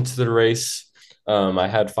going into the race, I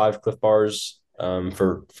had 5 Cliff Bars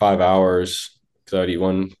for 5 hours because I would eat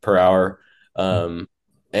one per hour. Um,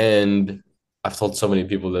 and I've told so many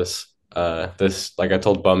people this. Like I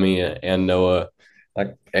told Bummy and Noah,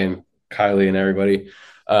 like and Kylie and everybody.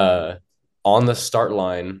 Uh, on the start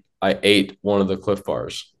line, I ate one of the Cliff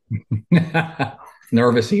Bars.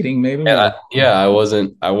 Nervous eating, maybe, And or yeah, I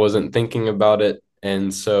wasn't thinking about it.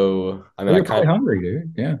 And so I mean well, I you're kind probably hungry,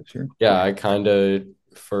 dude. Yeah, sure. yeah, I kind of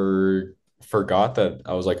forgot that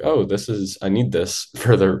I was like, oh, I need this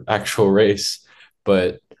for the actual race.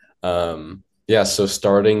 But yeah, so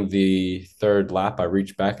starting the third lap, I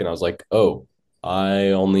reached back and I was like, oh, I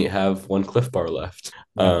only have one Cliff Bar left.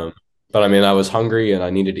 Yeah. But I mean, I was hungry and I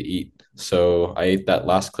needed to eat. So I ate that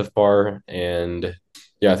last Cliff Bar. And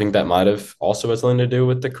yeah, I think that might have also had something to do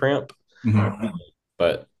with the cramp. Mhm.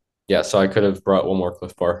 But yeah, so I could have brought one more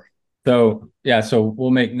Cliff Bar. So yeah, so we'll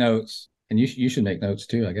make notes, and you should make notes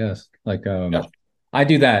too, I guess. Like Yeah. I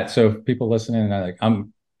do that. So if people listening,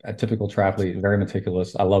 I'm a typical triathlete, very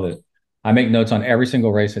meticulous. I love it. I make notes on every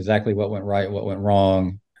single race, exactly what went right, what went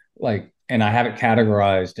wrong, like, and I have it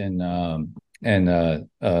categorized in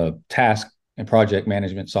task and project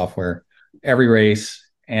management software, every race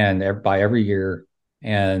and by every year.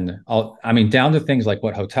 And I mean, down to things like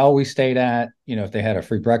what hotel we stayed at, if they had a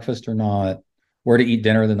free breakfast or not, where to eat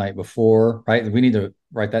dinner the night before, right? We need to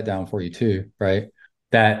write that down for you too, right?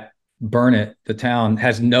 That Burnett, the town,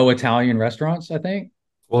 has no Italian restaurants, I think.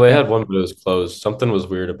 Well, they And had one, but it was closed. Something was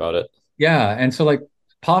weird about it. yeah, and so like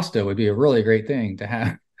pasta would be a really great thing to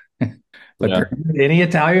have. But there Yeah. aren't any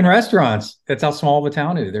Italian restaurants. That's how small of a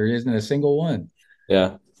town it is. There isn't a single one.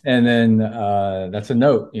 Yeah. And then that's a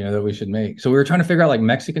note, that we should make. So we were trying to figure out like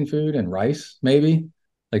Mexican food and rice, maybe,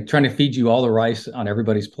 like trying to feed you all the rice on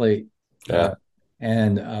everybody's plate. Yeah.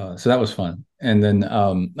 And so that was fun. And then,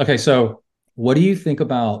 okay, so what do you think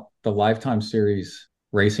about the Lifetime Series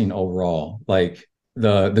racing overall? Like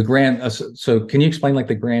the Grand, so can you explain like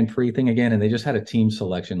the Grand Prix thing again? And they just had a team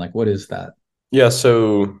selection. Like, what is that? Yeah.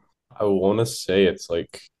 So I want to say it's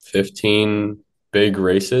like 15 big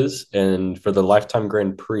races. And for the Lifetime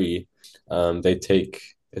Grand Prix, they take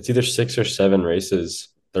it's either 6 or 7 races,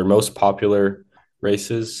 their most popular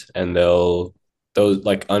races, and those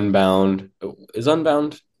like Unbound is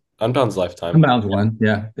Unbound's Lifetime. Unbound one.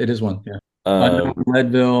 Yeah, it is one. Yeah. Um, Unbound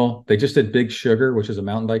Leadville. They just did Big Sugar, which is a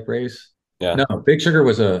mountain bike race. yeah. No, Big Sugar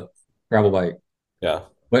was a gravel bike. Yeah.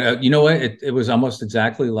 But you know what? It was almost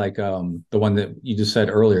exactly like the one that you just said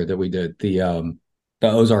earlier that we did, the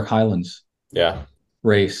Ozark Highlands Yeah.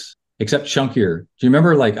 race, except chunkier. Do you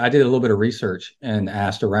remember like I did a little bit of research and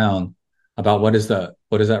asked around about what is that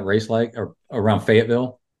race like or around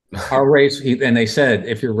Fayetteville? Our race, and they said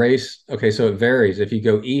if your race, okay, so it varies. If you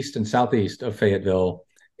go east and southeast of Fayetteville,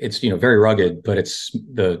 it's very rugged, but it's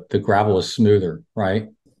the gravel is smoother, right?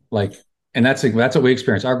 Like, and that's what we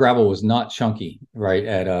experienced. Our gravel was not chunky, right,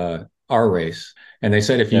 at our race. And they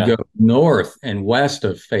said if you Yeah. go north and west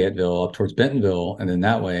of Fayetteville up towards Bentonville, and then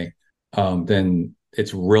that way, then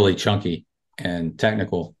it's really chunky and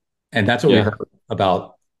technical. And that's what we Yeah. heard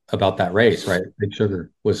about that race, right? Big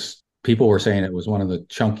Sugar was people were saying it was one of the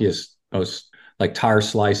chunkiest, most like tire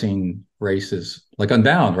slicing races, like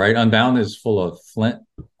Unbound, right? Unbound is full of flint,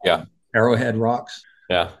 Yeah. arrowhead rocks.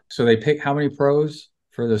 Yeah. So they pick how many pros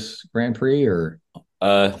for this Grand Prix, or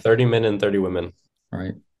 30 men and 30 women.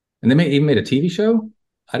 right? And they even made a TV show.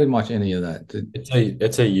 I didn't watch any of that.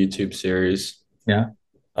 It's a YouTube series. Yeah.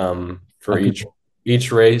 For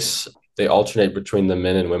each race, they alternate between the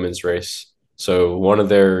men and women's race. So one of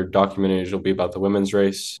their documentaries will be about the women's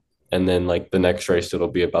race, and then like the next race it'll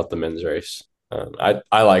be about the men's race.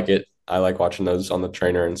 I like it. I like watching those on the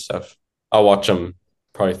trainer and stuff. I'll watch them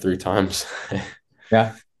probably 3 times.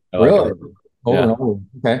 Yeah. I like Really? them. Over and Yeah. over.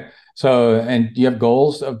 Okay. So, and do you have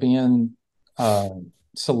goals of being uh,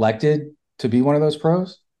 selected to be one of those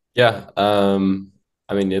pros? Yeah.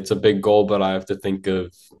 I mean, it's a big goal, but I have to think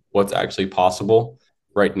of what's actually possible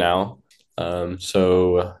right now.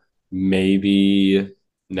 So maybe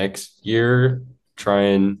next year, try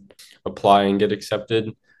and apply and get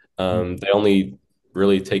accepted. They only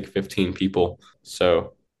really take 15 people.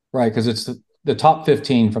 So, Right, because it's the top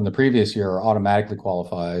 15 from the previous year are automatically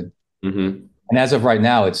qualified. mhm. And as of right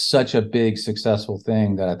now, it's such a big, successful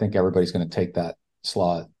thing that I think everybody's going to take that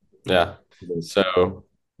slot. Yeah. So,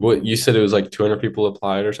 what you said it was like 200 people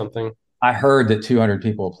applied or something? I heard that 200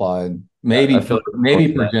 people applied, I feel like it's more maybe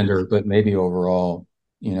than per that. gender, but maybe overall,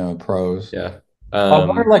 pros. Yeah. I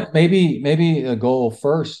wonder, Um, like maybe a goal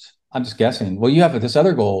first. I'm just guessing. Well, you have this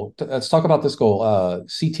other goal. Let's talk about this goal.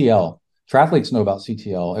 CTL. Triathletes know about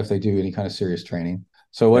CTL if they do any kind of serious training.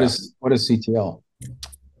 So yeah. what is CTL?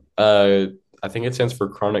 Uh, I think it stands for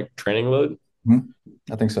chronic training load. Hmm?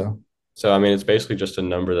 I think so. So, I mean, it's basically just a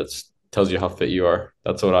number that tells you how fit you are.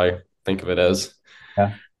 That's what I think of it as.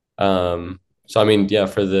 Yeah. So I mean, yeah,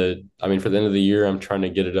 for the end of the year, I'm trying to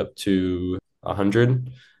get it up to 100.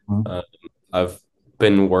 Mhm. Uh, I've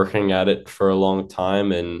been working at it for a long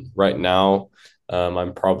time, and right now,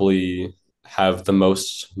 I'm probably have the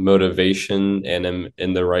most motivation and am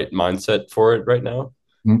in the right mindset for it right now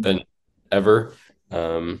Mhm. than ever.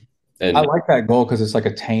 Um, I And like that goal because it's like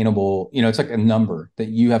attainable, it's like a number that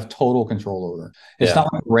you have total control over. It's yeah,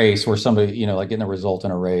 not like a race where somebody, like getting a result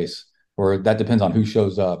in a race where that depends on who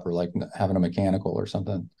shows up or like having a mechanical or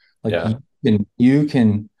something. Like yeah,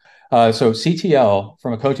 so CTL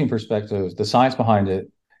from a coaching perspective, the science behind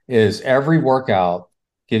it is every workout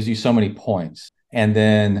gives you so many points. And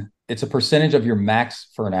then it's a percentage of your max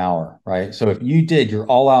for an hour, right? So if you did your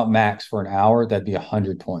all out max for an hour, that'd be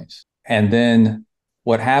 100 points. And then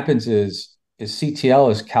what happens is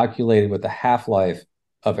CTL is calculated with the half-life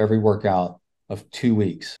of every workout of 2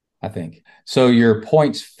 weeks, I think. So your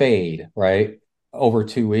points fade, right, over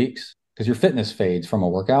 2 weeks because your fitness fades from a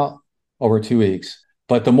workout over 2 weeks.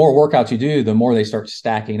 But the more workouts you do, the more they start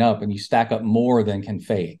stacking up, and you stack up more than can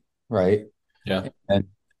fade, right? yeah, And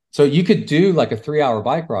so you could do like a 3 hour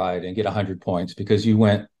bike ride and get 100 points because you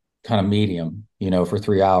went kind of medium, for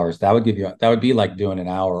 3 hours. That would be like doing an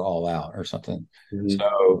hour all out or something. mhm.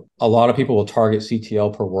 So a lot of people will target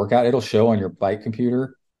CTL per workout. It'll show on your bike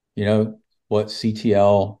computer, you know, what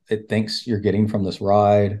CTL it thinks you're getting from this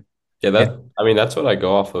ride. Yeah. And That's what I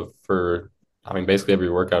go off of for. Basically every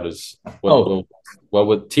workout is what oh, will well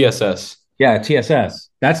with TSS. yeah, TSS.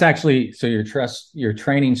 That's actually so your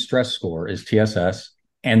training stress score is TSS,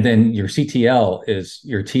 and then your CTL is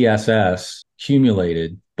your TSS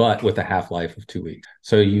accumulated, but with a half-life of 2 weeks.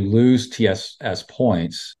 So you lose TSS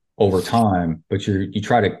points over time, but you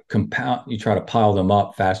try to pile them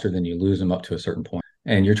up faster than you lose them up to a certain point.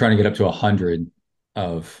 And you're trying to get up to 100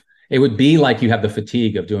 of it would be like you have the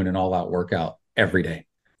fatigue of doing an all-out workout every day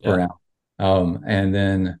for Yeah. an hour.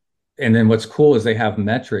 And then what's cool is they have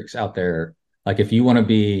metrics out there. Like if you want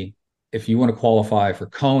to qualify for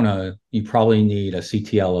Kona, you probably need a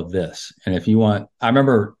CTL of this. And I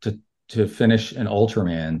remember to finish an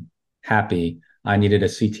Ultraman happy, I needed a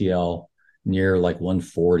CTL near like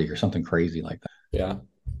 140 or something crazy like that. Yeah.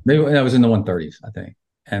 Maybe that was in the 130s, I think.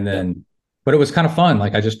 And Yeah. then, but it was kind of fun.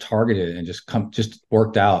 Like I just targeted it and just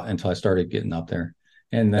worked out until I started getting up there.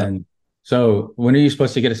 And Yeah. then, so when are you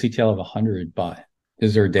supposed to get a CTL of 100 by?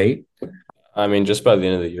 Is there a date? Just by the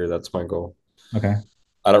end of the year, that's my goal. Okay.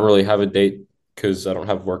 I don't really have a date because I don't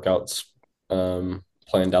have workouts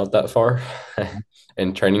planned out that far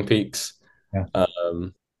and training peaks. Yeah.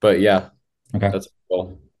 But yeah, Okay. that's my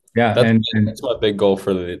goal. Yeah. That's And that's my big goal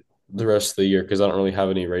for the rest of the year because I don't really have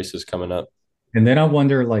any races coming up. And then I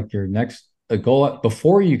wonder, like your next a goal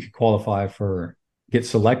before you could qualify for get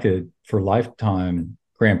selected for lifetime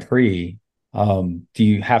Grand Prix. Do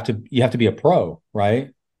you have to be a pro, right?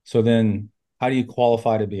 So then, how do you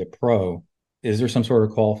qualify to be a pro? Is there some sort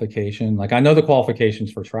of qualification? Like I know the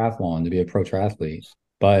qualifications for triathlon to be a pro triathlete,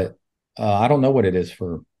 but I don't know what it is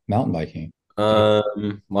for mountain biking. Do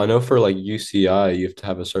you? I know for like UCI, you have to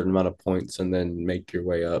have a certain amount of points and then make your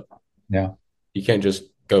way up. Yeah. You can't just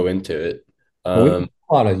go into it. Well, we have Um,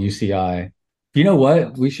 a lot of UCI. You know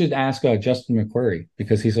what? We should ask Justin McQuarrie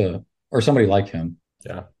because or somebody like him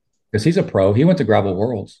yeah, because he's a pro. He went to Gravel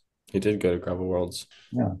Worlds. he did go to Gravel Worlds.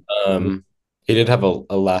 Yeah. He did have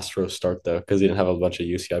a last row start though, because he didn't have a bunch of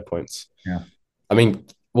UCI points. Yeah.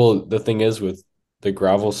 Well, the thing is with the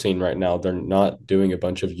gravel scene right now, they're not doing a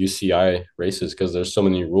bunch of UCI races because there's so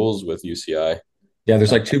many rules with UCI. Yeah.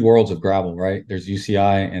 There's like two worlds of gravel, right? There's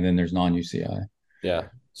UCI and then there's non-UCI. Yeah.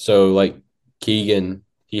 So like Keegan,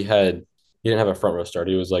 he didn't have a front row start.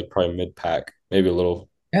 He was like probably mid pack, maybe a little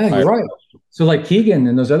Yeah, you're higher. right. So like Keegan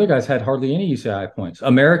and those other guys had hardly any UCI points.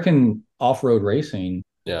 American off-road racing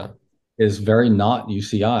Yeah. is very not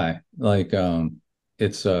UCI. Like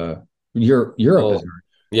it's Europe is Well,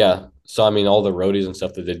 yeah. So all the roadies and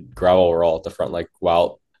stuff that did gravel were all at the front, like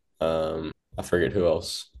Wout. I forget who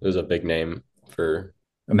else. There's a big name for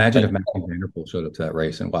imagine like if Matthew Vanderpool showed up to that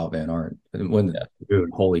race in Wout Van Aert. When yeah, dude,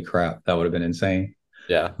 holy crap, that would have been insane.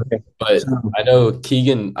 yeah. Okay. But So I know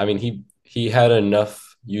Keegan, he had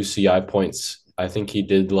enough UCI points. I think he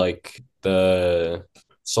did like the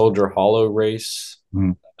Soldier Hollow race.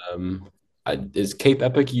 mhm. Is Cape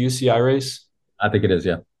Epic a UCI race? I think it is,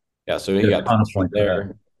 yeah. Yeah, so he Get a got ton of points from points for that.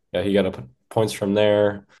 there. Yeah, he got points from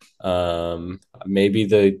there.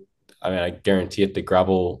 Maybe I guarantee it, the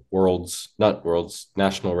gravel worlds, not worlds,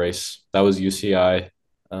 national race, that was UCI.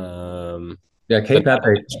 Yeah, The Cape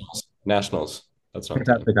Epic. nationals. That's what I'm Cape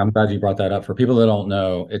thinking. Epic. I'm glad you brought that up. For people that don't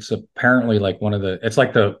know, it's apparently like it's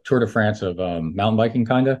like the Tour de France of mountain biking,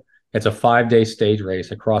 kind of. It's a 5 day stage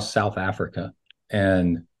race across South Africa,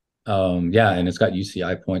 and yeah, and it's got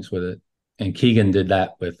UCI points with it. And Keegan did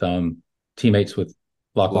that with teammates with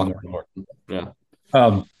Lachlan Lockwood Morton. Norton. Yeah.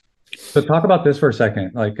 Um, so talk about this for a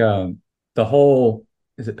second. Like the whole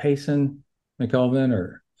is it Payson McElveen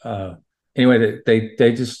or anyway,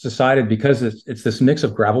 they just decided because it's this mix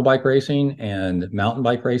of gravel bike racing and mountain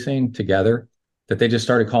bike racing together that they just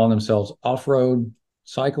started calling themselves off-road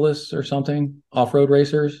cyclists or something, off-road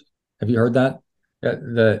racers. Have you heard that?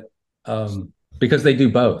 Because they do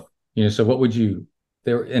both. So what would you?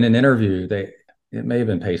 They were in an interview. It may have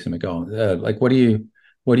been Payson McGowan. Like, what do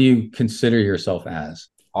you consider yourself as?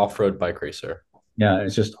 Off-road bike racer. Yeah,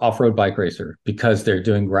 it's just off-road bike racer because they're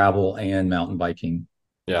doing gravel and mountain biking.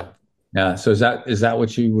 Yeah. Yeah. So is that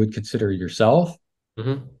what you would consider yourself?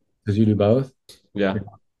 Mm-hmm. Because you do both? Yeah,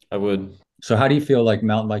 I would. So how do you feel like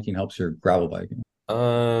mountain biking helps your gravel biking?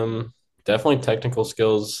 Definitely technical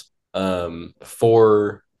skills.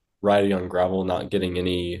 For riding on gravel, not getting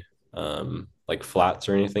any like flats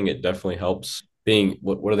or anything. It definitely helps. Being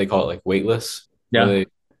what do they call it? Like weightless? What do Yeah. they?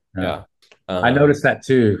 Yeah. Yeah. I noticed that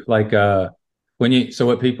too. Like so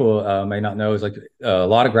what people may not know is like a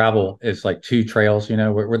lot of gravel is like two trails,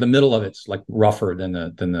 where the middle of it's like rougher than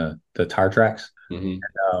the tire tracks. Mhm.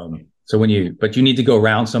 So but you need to go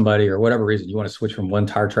around somebody or whatever reason you want to switch from one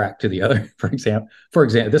tire track to the other, for example.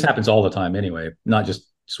 This happens all the time anyway, not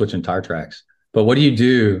just switching tire tracks. But what do you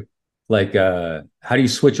do? Like, how do you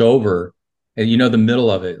switch over? And the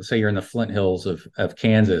middle of it, say you're in the Flint Hills of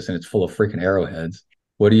Kansas and it's full of freaking arrowheads.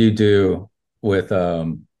 What do you do with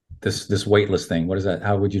this weightless thing? What is that?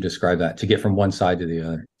 How would you describe that to get from one side to the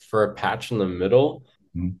other? For a patch in the middle,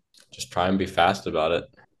 Mhm. just try and be fast about it.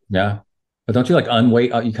 Yeah. But don't you like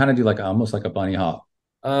unweight? You kind of do like almost like a bunny hop.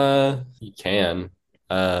 You can.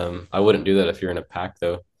 I wouldn't do that if you're in a pack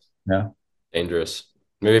though. Yeah. Dangerous.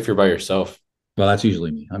 Maybe if you're by yourself. Well, that's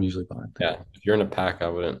usually me. I'm usually behind. Yeah. If you're in a pack, I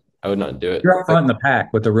wouldn't. I would not do it. You're up front in the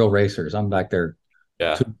pack with the real racers. I'm back there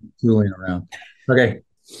Yeah. tooling around. Okay.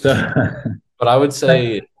 So But I would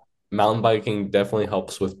say mountain biking definitely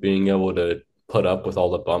helps with being able to put up with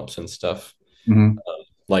all the bumps and stuff. Mhm.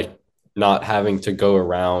 Like not having to go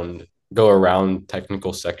around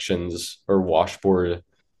technical sections or washboard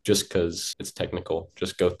just because it's technical.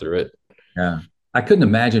 Just go through it. Yeah. I couldn't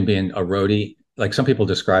imagine being a roadie. Like some people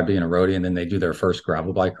describe being a roadie and then they do their first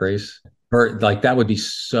gravel bike race. Or like that would be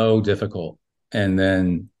so difficult.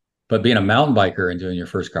 But being a mountain biker and doing your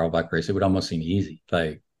first gravel bike race, it would almost seem easy.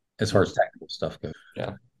 Like as far as technical stuff goes.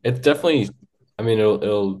 Yeah. It's definitely, I mean,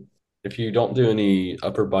 it'll if you don't do any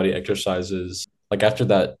upper body exercises, like after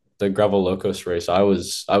the gravel locos race, I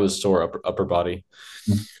was sore upper body.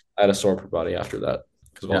 Mhm. I had a sore upper body after that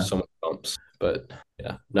because of all Yeah. so many bumps. But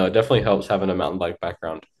yeah, no, it definitely helps having a mountain bike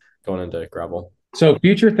background going into gravel. So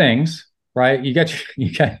future things, right? You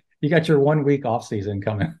got your 1 week off season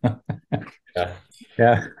coming. Yeah.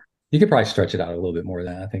 Yeah. You could probably stretch it out a little bit more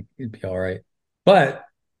than that. I think it'd be all right. But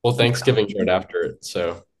Well, Thanksgiving's right after it,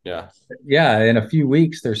 so yeah. yeah, in a few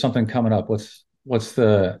weeks there's something coming up. What's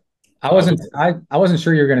the I Uh, wasn't I wasn't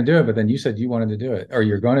sure you were going to do it, but then you said you wanted to do it or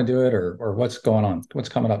you're going to do it or what's going on? What's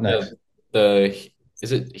coming up the next? the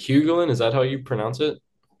is it Hugelin? Is that how you pronounce it?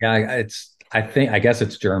 Yeah, I guess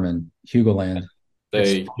it's German, Hugoland.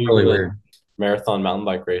 It's The really Hugelin weird. Marathon mountain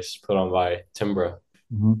bike race put on by Timbra.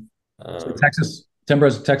 Mhm. So Um,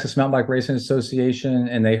 Timbra's Texas Mountain Bike Racing Association,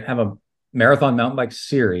 and they have a marathon mountain bike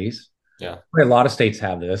series. yeah, A lot of states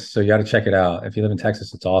have this, so you got to check it out. If you live in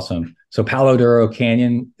Texas, it's awesome. So Palo Duro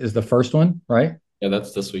Canyon is the first one, right? yeah,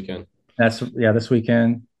 that's this weekend. That's this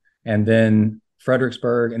weekend, and then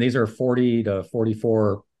Fredericksburg, and these are 40 to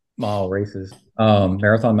 44 mile races,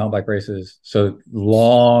 marathon mountain bike races. So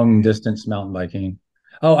long distance mountain biking.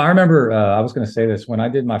 Oh, I remember. I was going to say this when I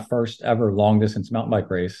did my first ever long distance mountain bike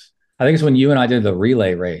race. I think it's when you and I did the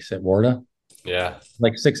relay race at Warda, Yeah,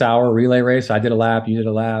 like 6 hour relay race. I did a lap, you did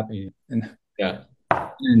a lap, yeah,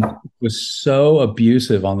 and it was so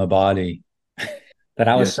abusive on the body that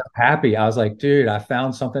I yeah, was so happy. I was like, dude, I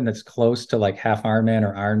found something that's close to like half Ironman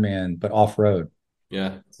or Ironman, but off road.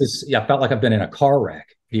 yeah, I felt like I've been in a car wreck.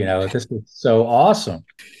 This is so awesome.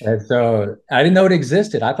 And so I didn't know it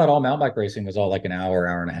existed. I thought all mountain bike racing was all like an hour,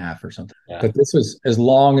 hour and a half or something. yeah. But this was as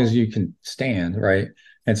long as you can stand, right?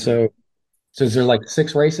 And so is there like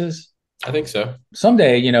 6 races? I think so.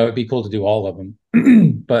 Someday, it'd be cool to do all of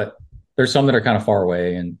them. But there's some that are kind of far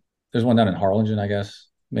away, and there's one down in Harlingen, I guess,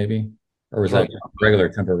 maybe. Or was that regular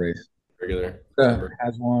temper race? Regular Timber.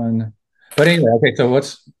 Has one. But anyway, okay, so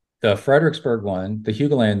what's the Fredericksburg one, the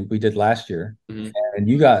Hugoland we did last year, Mhm.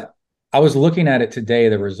 and I was looking at it today,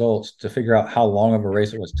 the results to figure out how long of a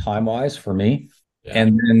race it was time wise for me. Yeah,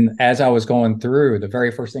 And then as I was going through, the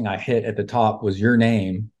very first thing I hit at the top was your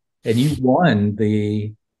name, and you won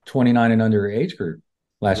the 29 and under age group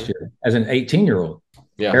last Mhm. year as an 18-year-old.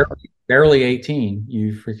 yeah, Barely 18.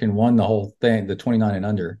 You freaking won the whole thing, the 29 and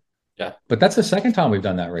under. yeah. But that's the second time we've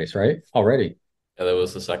done that race, right? Already. Yeah, that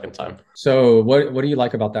was the second time. So what do you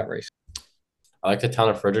like about that race? I like the town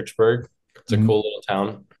of Fredericksburg. It's a Mhm. cool little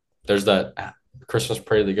town. There's that Christmas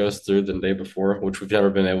parade that goes through the day before, which we've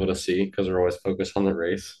never been able to see because we're always focused on the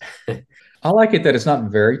race. I like it that it's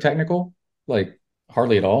not very technical, like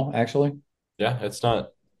hardly at all, actually. Yeah, it's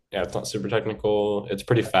not super technical. It's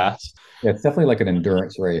pretty fast. Yeah, it's definitely like an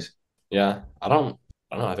endurance race. Yeah, I don't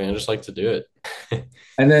know. I think I just like to do it.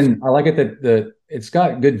 And then I like it that it's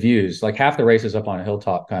got good views. Like half the race is up on a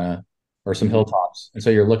hilltop kind of, or some Mhm. hilltops. And so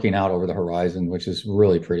you're looking out over the horizon, which is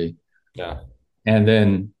really pretty. Yeah, And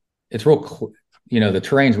then it's the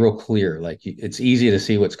terrain's real clear. Like it's easy to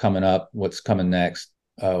see what's coming up, what's coming next,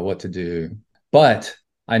 what to do. But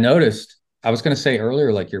I noticed, I was going to say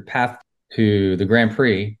earlier, like your path to the Grand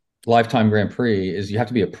Prix, lifetime Grand Prix, is you have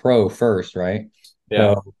to be a pro first, right?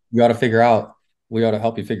 yeah, So you ought to figure out, we ought to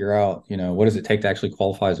help you figure out, what does it take to actually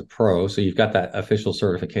qualify as a pro? So you've got that official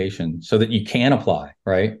certification so that you can apply,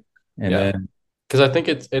 right? And yeah. then, Because I think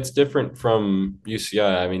it's different from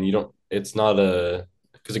UCI. I mean, you don't. It's not a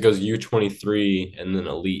because it goes U23 and then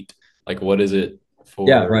elite. Like, what is it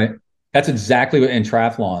yeah, for? right. That's exactly what in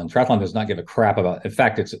triathlon. Triathlon does not give a crap about. In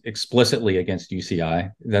fact, it's explicitly against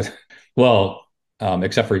UCI. That's well,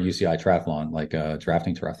 except for UCI triathlon, like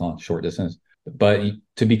drafting triathlon, short distance. But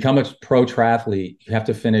to become a pro triathlete, you have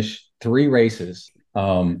to finish 3 races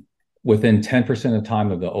within 10% of the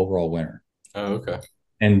time of the overall winner. Oh, okay.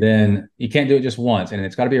 And then you can't do it just once. And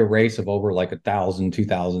it's got to be a race of over like 1,000,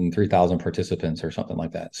 2,000, 3,000 participants or something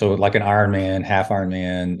like that. So like an Ironman, half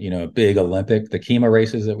Ironman, a big Olympic, the Kima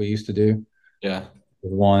races that we used to do, Yeah.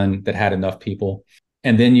 one that had enough people.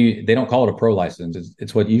 And then they don't call it a pro license.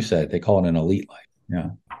 It's what you said. They call it an elite license. Yeah.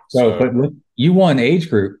 So, So but look, you won age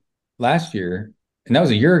group last year, and that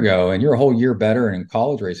was a year ago, and you're a whole year better in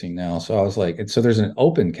college racing now. So I was like, and so there's an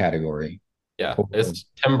open category. yeah, it's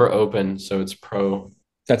September Open, so it's pro.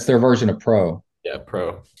 That's their version of pro. Yeah,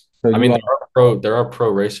 pro. So I you mean, there are pro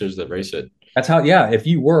racers that race it. That's how, yeah, if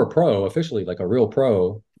you were a pro officially, like a real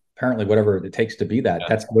pro, apparently whatever it takes to be that, Yeah,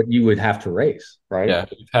 that's what you would have to race, right? yeah.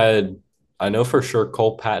 We've had. I know for sure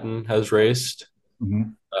Cole Patton has raced.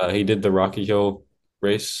 Mhm. He did the Rocky Hill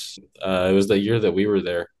race. It was the year that we were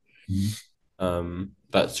there. Mhm.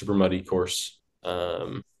 That super muddy course.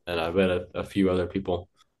 And I bet a few other people.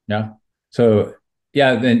 Yeah. So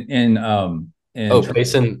yeah, then in Oh,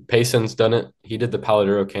 Payson's done it. He did the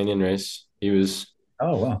Paladero Canyon race. He was,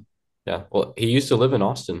 oh wow. yeah. Well, he used to live in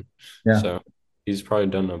Austin, Yeah. so he's probably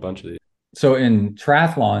done a bunch of these. So in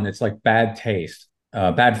triathlon, it's like bad taste,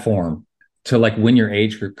 bad form to like win your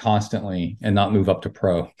age group constantly and not move up to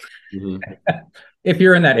pro. Hmm. If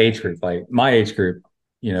you're in that age group, like my age group,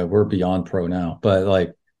 we're beyond pro now, but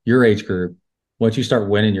like your age group, once you start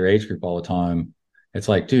winning your age group all the time, it's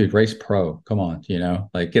like, dude, race pro. Come on,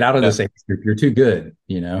 like get out of Yeah, this age group. You're too good.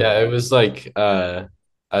 yeah. It was like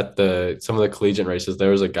at the some of the collegiate races, there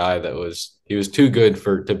was a guy he was too good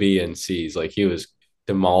to be in C's. Like he was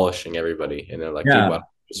demolishing everybody, and they're like, dude, Yeah. what?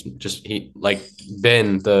 Just he like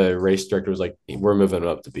Ben, the race director, was like, we're moving him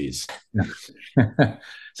up to B's.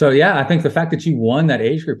 So yeah, I think the fact that you won that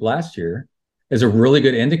age group last year is a really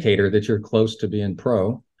good indicator that you're close to being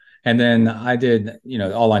pro. And then I did,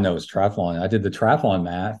 all I know is triathlon. I did the triathlon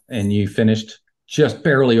math, and you finished just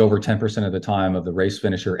barely over 10% of the time of the race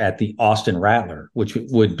finisher at the Austin Rattler, which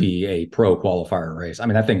would be a pro qualifier race. I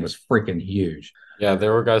mean, that thing was freaking huge. Yeah,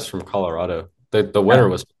 there were guys from Colorado. The Yeah. winner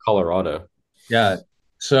was Colorado. Yeah.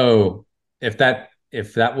 So if that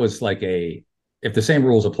was like if the same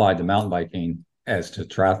rules applied to mountain biking as to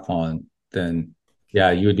triathlon, then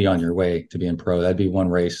yeah, you would be on your way to being pro. That'd be one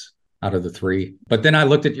race out of the 3. But then I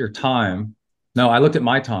looked at your time. No, I looked at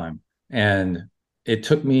my time, and it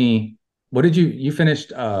took me, what did you finished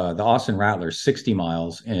the Austin Rattler 60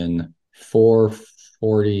 miles in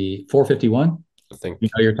 4:51? I think. You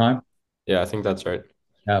know your time? Yeah, I think that's right.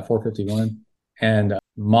 Yeah, 4:51. And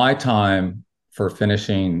my time for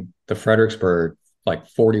finishing the Fredericksburg, like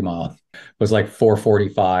 40 miles, was like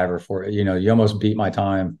 4:45 or 4. You almost beat my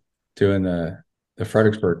time doing the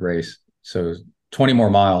Fredericksburg race. So 20 more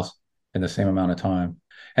miles in the same amount of time.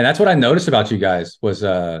 And that's what I noticed about you guys was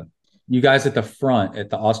you guys at the front at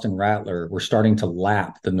the Austin Rattler were starting to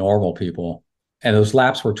lap the normal people. And those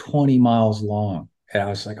laps were 20 miles long. And I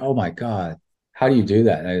was like, oh my God, how do you do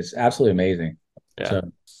that? And it's absolutely amazing. Yeah. So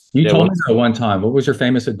you Yeah, told me once that one time. What was your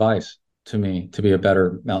famous advice to me to be a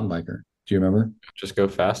better mountain biker? Do you remember? just go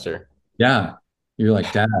faster. Yeah. You're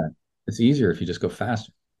like, Dad, it's easier if you just go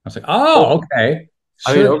faster. I was like, Well, oh, okay.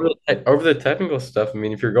 I mean, Sure. over the technical stuff, I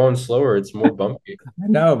mean, if you're going slower, it's more bumpy. I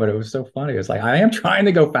know, but it was so funny. It was like, I am trying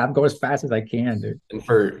to go fast, go as fast as I can, dude. And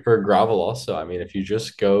for gravel also, I mean, if you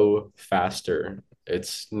just go faster,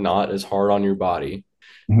 It's not as hard on your body,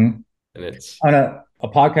 Mhm. and it's On a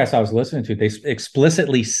podcast I was listening to, they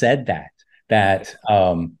explicitly said that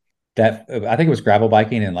I think it was gravel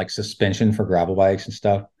biking and like suspension for gravel bikes and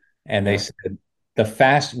stuff. And they yeah.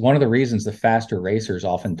 said one of the reasons the faster racers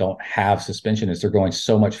often don't have suspension is they're going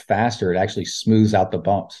so much faster, it actually smooths out the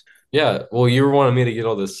bumps. Yeah, well, you were wanting me to get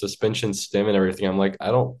all this suspension stem and everything. I'm like,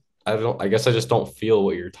 I guess I just don't feel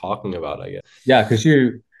what you're talking about, I guess. Yeah, because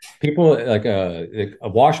people like a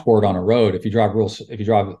washboard on a road, if you drive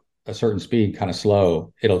a certain speed kind of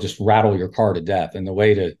slow, it'll just rattle your car to death. And the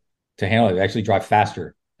way to handle it, actually drive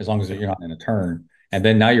faster as long as you're not in a turn. And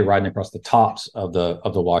then now you're riding across the tops of the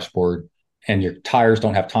washboard, and your tires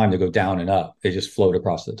don't have time to go down and up. They just float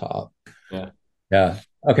across the top. Yeah. Yeah.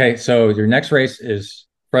 Okay. So your next race is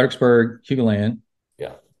Fredericksburg, Hugoland,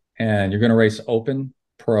 Yeah. and you're going to race Open,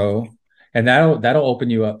 Pro, and that'll open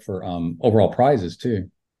you up for overall prizes too,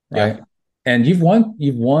 right? Yeah. And you've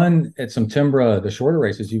won at some Timbra, the shorter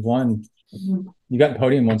races. You got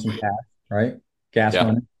podium, won some cash, right? Gas Yeah.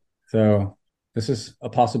 money. So this is a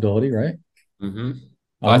possibility, right? Mm-hmm.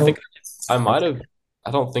 I I wonder. think I might have.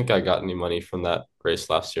 I don't think I got any money from that race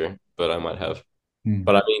last year, but I might have. Hmm.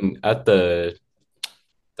 But I mean, at the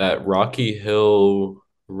that Rocky Hill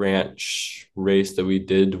Ranch race that we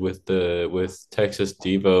did with Texas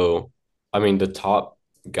Devo, I mean, the top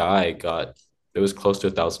guy got it was close to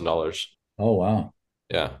 $1,000. Oh wow!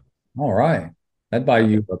 Yeah, All right, that'd buy yeah,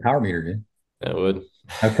 you a power meter, dude. it would.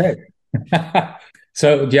 Okay.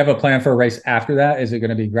 So do you have a plan for a race after that? Is it going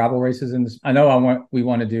to be gravel races in this? I know we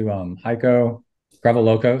want to do Heiko, gravel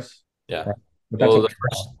locos, Yeah. right? But that's Well, okay.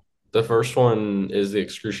 the first one is the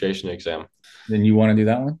excruciation exam. Then you want to do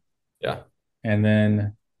that one? Yeah. And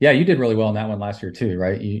then yeah, you did really well in that one last year too,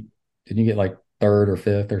 right? You get like third or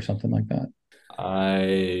fifth or something like that?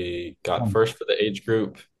 I got Um, first for the age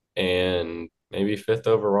group and maybe fifth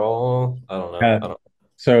overall. I don't know. uh,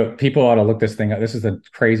 so people ought to look this thing up. This is the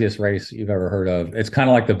craziest race you've ever heard of. It's kind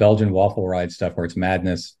of like the Belgian waffle ride stuff where it's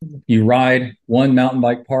madness. You ride one mountain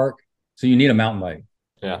bike park, so you need a mountain bike.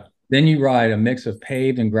 Yeah. Then you ride a mix of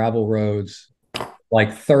paved and gravel roads,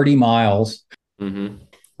 like 30 miles, Mm-hmm.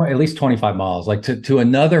 or at least 25 miles, like to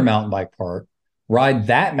another mountain bike park, ride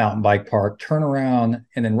that mountain bike park, turn around,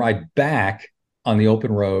 and then ride back on the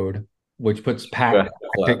open road, which puts Yeah.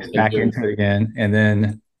 tactics back into it again. And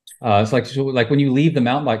then it's like, so like when you leave the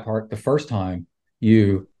mountain bike park the first time,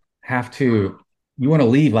 you have to, you want to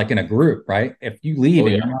leave like in a group, right? If you leave Oh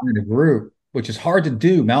and yeah. you're not in a group, which is hard to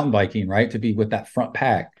do mountain biking, right? To be with that front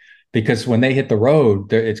pack, because when they hit the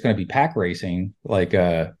road, it's going to be pack racing, like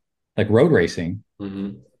road racing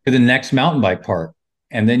Mm-hmm. to the next mountain bike park.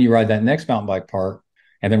 And then you ride that next mountain bike park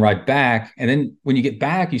and then ride back. And then when you get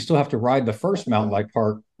back, you still have to ride the first mountain bike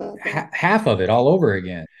park, half of it all over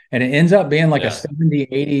again. And it ends up being like a Yeah. 70,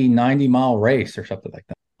 80, 90 mile race or something like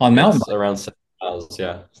that on Yeah. mountain It's bike. around 7 miles.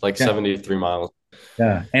 Yeah. It's like Yeah. 73 miles.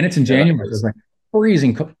 Yeah. And it's in Yeah. January. So it's like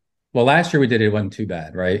freezing. Well, last year we did it. It wasn't too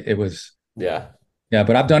bad, right? It was, Yeah. yeah,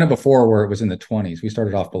 but I've done it before where it was in the 20s. We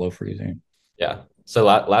started off below freezing. Yeah. So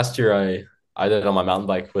last year I did it on my mountain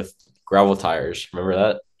bike with gravel tires. Remember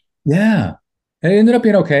that? Yeah. And it ended up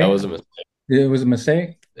being That okay. was a mistake. It was a mistake.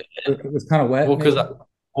 It was kind of wet, Well, maybe.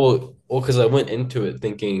 because I went into it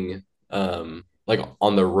thinking, like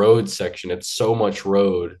on the road section, it's so much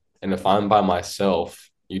road, and if I'm by myself,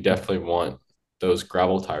 you definitely want those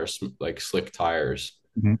gravel tires, like slick tires.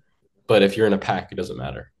 Mhm. But if you're in a pack, it doesn't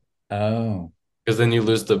matter Oh. because then you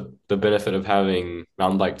lose the benefit of having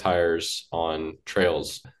mountain bike tires on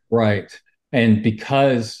trails. Right. And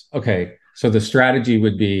because, okay, so the strategy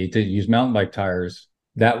would be to use mountain bike tires.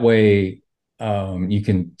 That way, you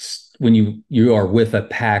can, when you are with a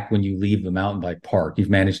pack, when you leave the mountain bike park, you've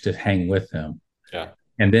managed to hang with them. Yeah,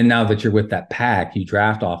 And then now that you're with that pack, you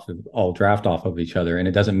all draft off of each other. And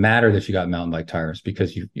it doesn't matter that you got mountain bike tires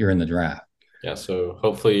because you're in the draft. yeah. So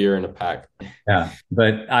hopefully you're in a pack. Yeah.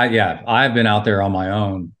 But I've been out there on my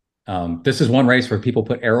own. This is one race where people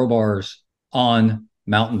put aero bars on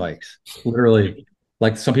mountain bikes, literally,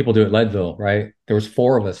 like some people do at Leadville, right? There was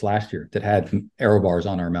four of us last year that had aero bars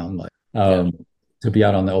on our mountain bike Yeah. to be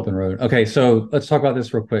out on the open road. Okay, so let's talk about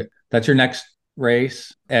this real quick. That's your next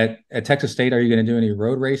race at Texas State. Are you going to do any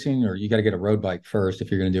road racing, or you got to get a road bike first if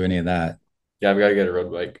you're going to do any of that? Yeah, I've got to get a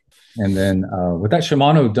road bike. And then with that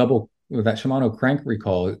Shimano crank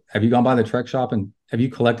recall, have you gone by the Trek shop and have you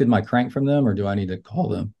collected my crank from them, or do I need to call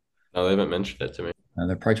them? No, they haven't mentioned it to me.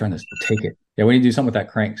 They're probably trying to take it. Yeah, we need to do something with that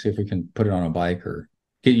crank. See if we can put it on a bike or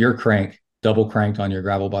get your crank double cranked on your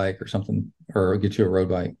gravel bike or something, or get you a road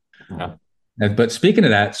bike. Yeah. But speaking of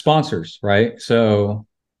that, sponsors, right? So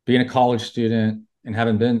being a college student,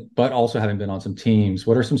 and also having been on some teams,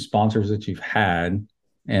 what are some sponsors that you've had?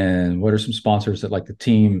 And what are some sponsors that like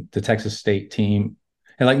the Texas State team?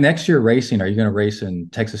 And like next year racing, are you going to race in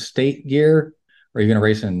Texas State gear? Or are you going to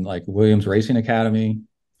race in like Williams Racing Academy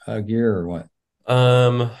gear or what?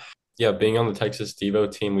 Um, yeah, being on the Texas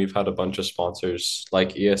Devo team, we've had a bunch of sponsors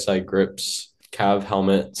like ESI grips, Cav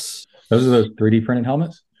helmets. Those are those 3D printed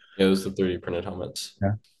helmets? Yeah, those are the 3D printed helmets.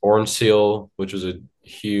 Yeah. Orange Seal, which was a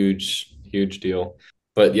huge deal.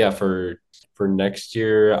 But yeah, for next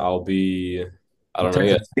year, I The don't know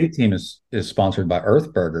yet. Texas State team is sponsored by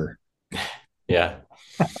Earth Burger. Yeah,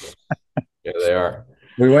 yeah, they are.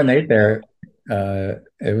 We went and ate there.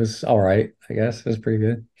 It was all right, I guess. It was pretty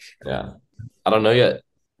good. Yeah, I don't know yet.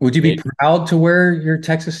 Would you be Maybe. proud to wear your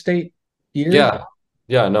Texas State gear? Yeah,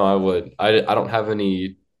 yeah, no, I would. I don't have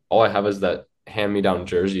any. All I have is that hand-me-down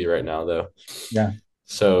jersey right now, though. Yeah.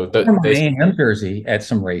 So Wear my they, A&M jersey at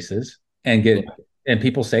some races and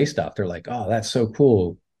people say stuff. They're like, "Oh, that's so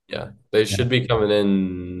cool." yeah, they Yeah. should be coming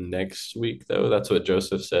in next week, though. That's what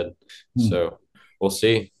Joseph said. Hmm. So we'll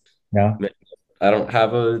see. Yeah. I don't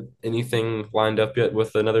have anything lined up yet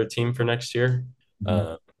with another team for next year. Mhm.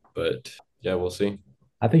 Uh, but yeah, we'll see.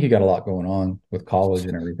 I think you got a lot going on with college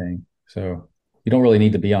and everything. So you don't really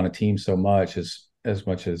need to be on a team so much as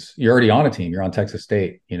much as you're already on a team. You're on Texas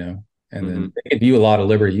State, and Hmm. then they give you a lot of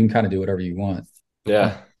liberty. You can kind of do whatever you want.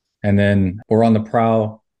 Yeah. And then we're on the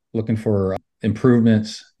prowl looking for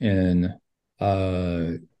improvements in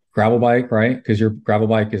uh, gravel bike, right? Because your gravel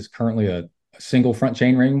bike is currently a single front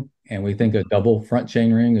chain ring, and we think a double front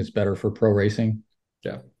chain ring is better for pro racing.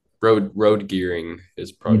 Yeah. Road gearing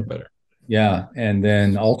is probably better. Yeah, and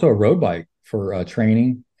then also a road bike for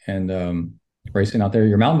training and racing out there.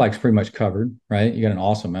 Your mountain bike's pretty much covered, right? You got an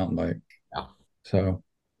awesome mountain bike. Yeah. So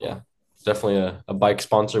Yeah. Definitely a bike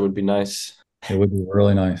sponsor would be nice. it would be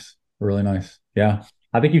really nice. Really nice. Yeah.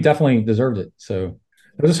 I think you definitely deserved it. So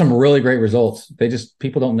those are some really great results.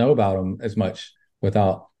 People don't know about them as much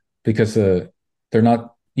because they're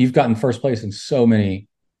not, you've gotten first place in so many,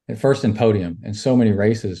 at first in podium in so many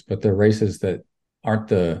races, but they're races that aren't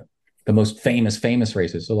the most famous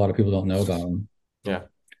races. So a lot of people don't know about them. Yeah.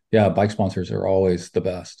 Yeah. Bike sponsors are always the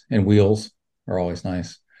best, and wheels are always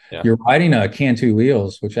nice. Yeah. You're riding a Cantu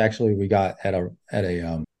wheels, which actually we got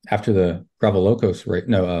after the Gravel Locos race,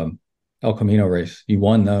 no, El Camino race. You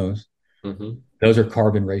won those. Hmm. Those are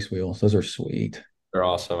carbon race wheels. Those are sweet. They're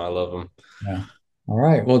awesome. I love them. Yeah. All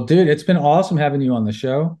right. Well, dude, it's been awesome having you on the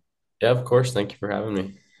show. Yeah, of course. Thank you for having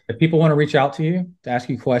me. If people want to reach out to you to ask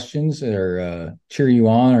you questions or cheer you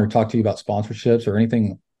on or talk to you about sponsorships or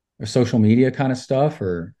anything or social media kind of stuff,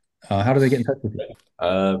 or how do they get in touch with you?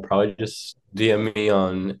 Probably just DM me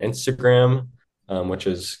on Instagram, which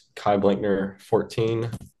is Kai Blankner 14,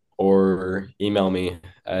 or email me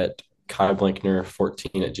at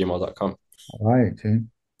kaiblankner14@gmail.com. All right, dude.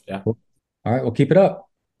 Yeah. Cool. All right. Well, keep it up.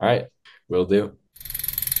 All right. Will do.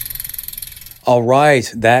 All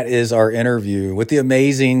right. That is our interview with the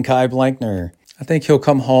amazing Kai Blankner. I think he'll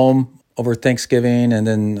come home over Thanksgiving and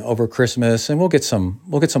then over Christmas, and we'll get some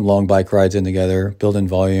long bike rides in together, building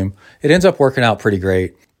volume. It ends up working out pretty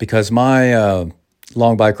great because my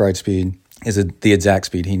long bike ride speed is the exact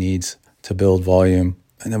speed he needs to build volume.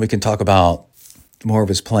 And then we can talk about more of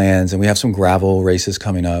his plans, and we have some gravel races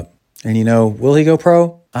coming up. And will he go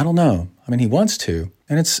pro? I don't know. I mean, he wants to.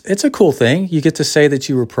 And it's a cool thing. You get to say that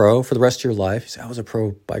you were pro for the rest of your life. You say, I was a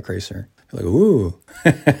pro bike racer. You're like, ooh.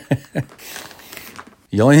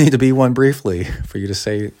 You only need to be one briefly for you to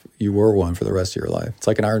say you were one for the rest of your life. It's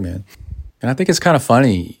like an Ironman. And I think it's kind of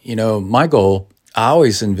funny. My goal, I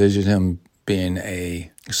always envisioned him being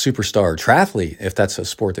a superstar triathlete, if that's a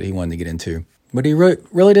sport that he wanted to get into. But he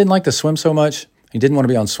really didn't like to swim so much. He didn't want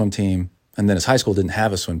to be on swim team. And then his high school didn't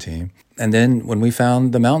have a swim team. And then when we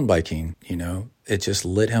found the mountain biking, it just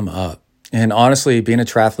lit him up. And honestly, being a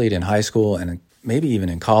triathlete in high school and maybe even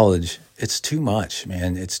in college, it's too much,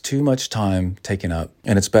 man. It's too much time taken up.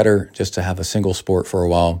 And it's better just to have a single sport for a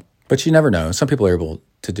while. But you never know. Some people are able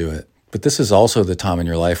to do it. But this is also the time in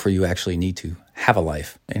your life where you actually need to have a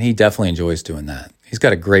life. And he definitely enjoys doing that. He's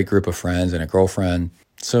got a great group of friends and a girlfriend.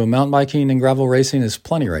 So mountain biking and gravel racing is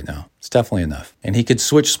plenty right now. It's definitely enough. And he could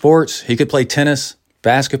switch sports. He could play tennis,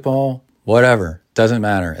 basketball, whatever. Doesn't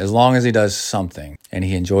matter. As long as he does something and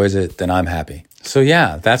he enjoys it, then I'm happy. So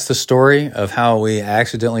yeah, that's the story of how we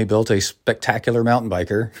accidentally built a spectacular mountain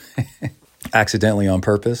biker, accidentally on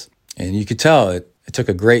purpose. And you could tell it took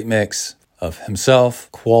a great mix of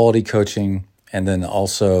himself, quality coaching, and then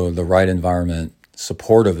also the right environment,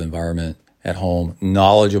 supportive environment at home,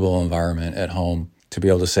 knowledgeable environment at home to be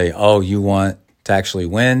able to say, oh, you want to actually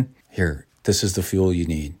win? Here, This is the fuel you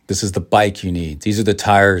need. This is the bike you need. These are the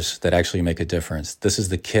tires that actually make a difference. This is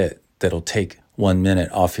the kit that'll take 1 minute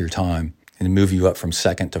off your time and move you up from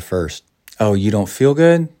second to first. Oh, you don't feel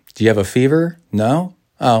good? Do you have a fever? No?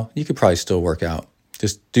 Oh, you could probably still work out.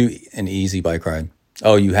 Just do an easy bike ride.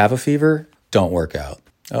 Oh, you have a fever? Don't work out.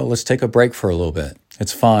 Oh, let's take a break for a little bit.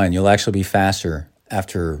 It's fine. You'll actually be faster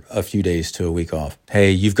after a few days to a week off. Hey,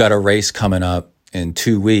 you've got a race coming up in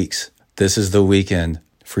 2 weeks. This is the weekend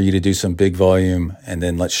for you to do some big volume, and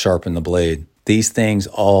then let's sharpen the blade. These things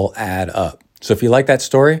all add up. So if you like that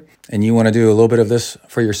story and you want to do a little bit of this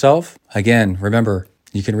for yourself, again, remember,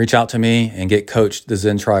 you can reach out to me and get coached the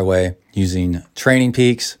ZenTri way using training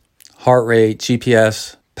peaks, heart rate,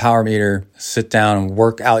 GPS, power meter. Sit down and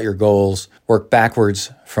work out your goals, work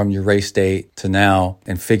backwards from your race date to now,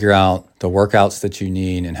 and figure out the workouts that you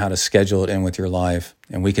need and how to schedule it in with your life.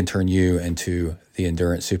 And we can turn you into the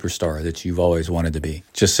endurance superstar that you've always wanted to be.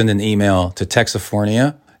 Just send an email to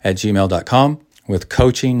texafornia@gmail.com with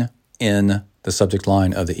coaching in the subject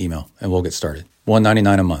line of the email, and we'll get started.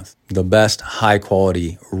 $199 a month. The best high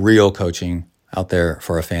quality, real coaching out there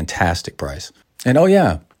for a fantastic price. And oh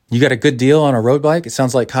yeah, you got a good deal on a road bike? It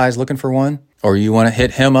sounds like Kai's looking for one. Or you want to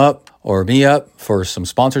hit him up or me up for some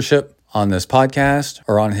sponsorship on this podcast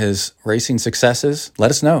or on his racing successes,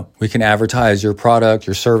 let us know. We can advertise your product,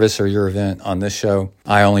 your service, or your event on this show.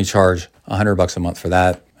 I only charge $100 a month for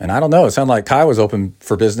that. And I don't know, it sounded like Kai was open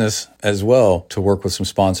for business as well to work with some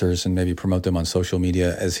sponsors and maybe promote them on social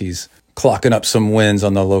media as he's clocking up some wins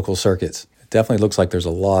on the local circuits. It definitely looks like there's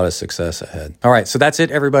a lot of success ahead. All right, so that's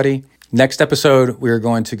it, everybody. Next episode, we're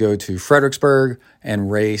going to go to Fredericksburg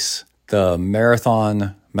and race the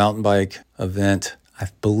marathon mountain bike event. I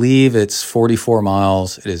believe it's 44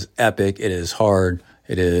 miles. It is epic. It is hard.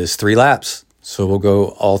 It is 3 laps. So we'll go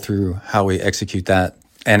all through how we execute that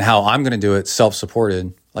and how I'm going to do it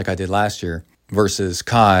self-supported like I did last year versus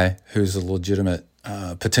Kai, who's a legitimate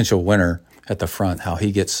potential winner at the front, how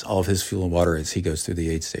he gets all of his fuel and water as he goes through the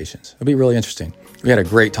aid stations. It'll be really interesting. We had a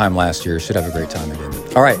great time last year. Should have a great time again.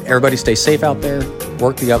 All right, everybody stay safe out there.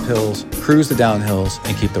 Work the uphills, cruise the downhills,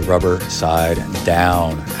 and keep the rubber side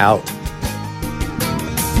down. Out.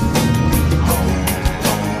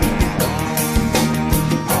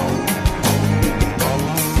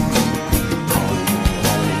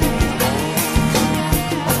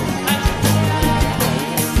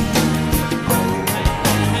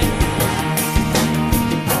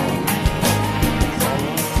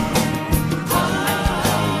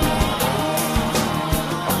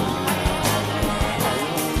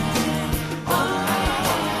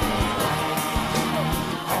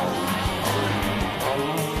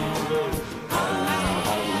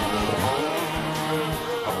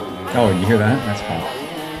 Oh, you hear that? That's fun.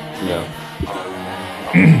 Yeah.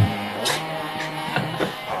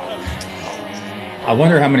 I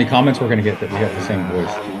wonder how many comments we're going to get that we have the same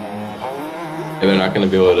voice. And they're not going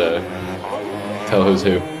to be able to tell who's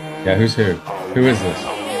who. Yeah, who's who? Who is this?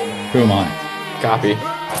 Who am I? Copy.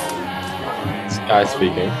 This guy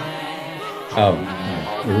speaking. Oh,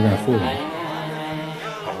 we were going to fool them.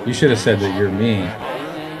 You should have said that you're me,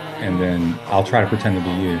 and then I'll try to pretend to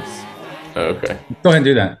be you. Oh, okay. Go ahead and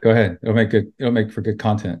do that. Go ahead. It'll make for good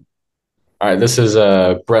content. All right. This is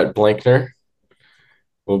Brett Blankner.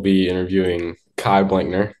 We'll be interviewing Kai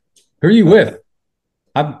Blankner. Who are you with?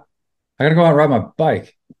 I got to go out and ride my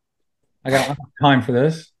bike. I don't have time for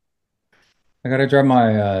this. I got to drive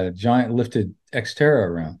my giant lifted Xterra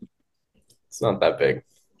around. It's not that big.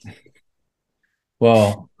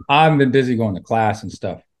 Well, I've been busy going to class and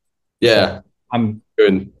stuff. Yeah. So I'm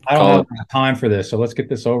good. I don't have time for this, so let's get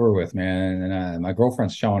this over with, man. And my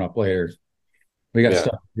girlfriend's showing up later. We got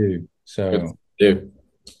stuff to do. So,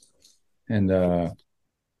 and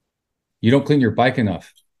you don't clean your bike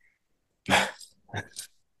enough.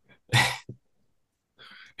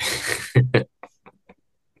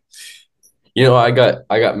 You know, I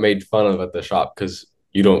got made fun of at the shop because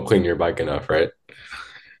you don't clean your bike enough, right?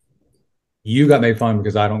 You got made fun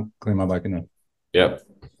because I don't clean my bike enough. Yep.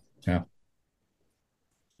 Yeah.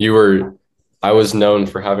 I was known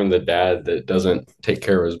for having the dad that doesn't take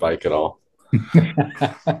care of his bike at all.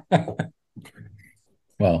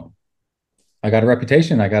 Well, I got a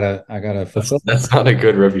reputation. I gotta fulfill. That's not a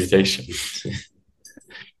good reputation.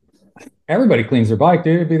 Everybody cleans their bike,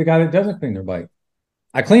 dude. It'd be the guy that doesn't clean their bike.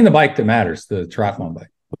 I clean the bike that matters, the triathlon bike.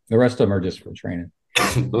 The rest of them are just for training.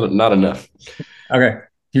 Not enough. Okay.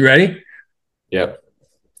 You ready? Yep.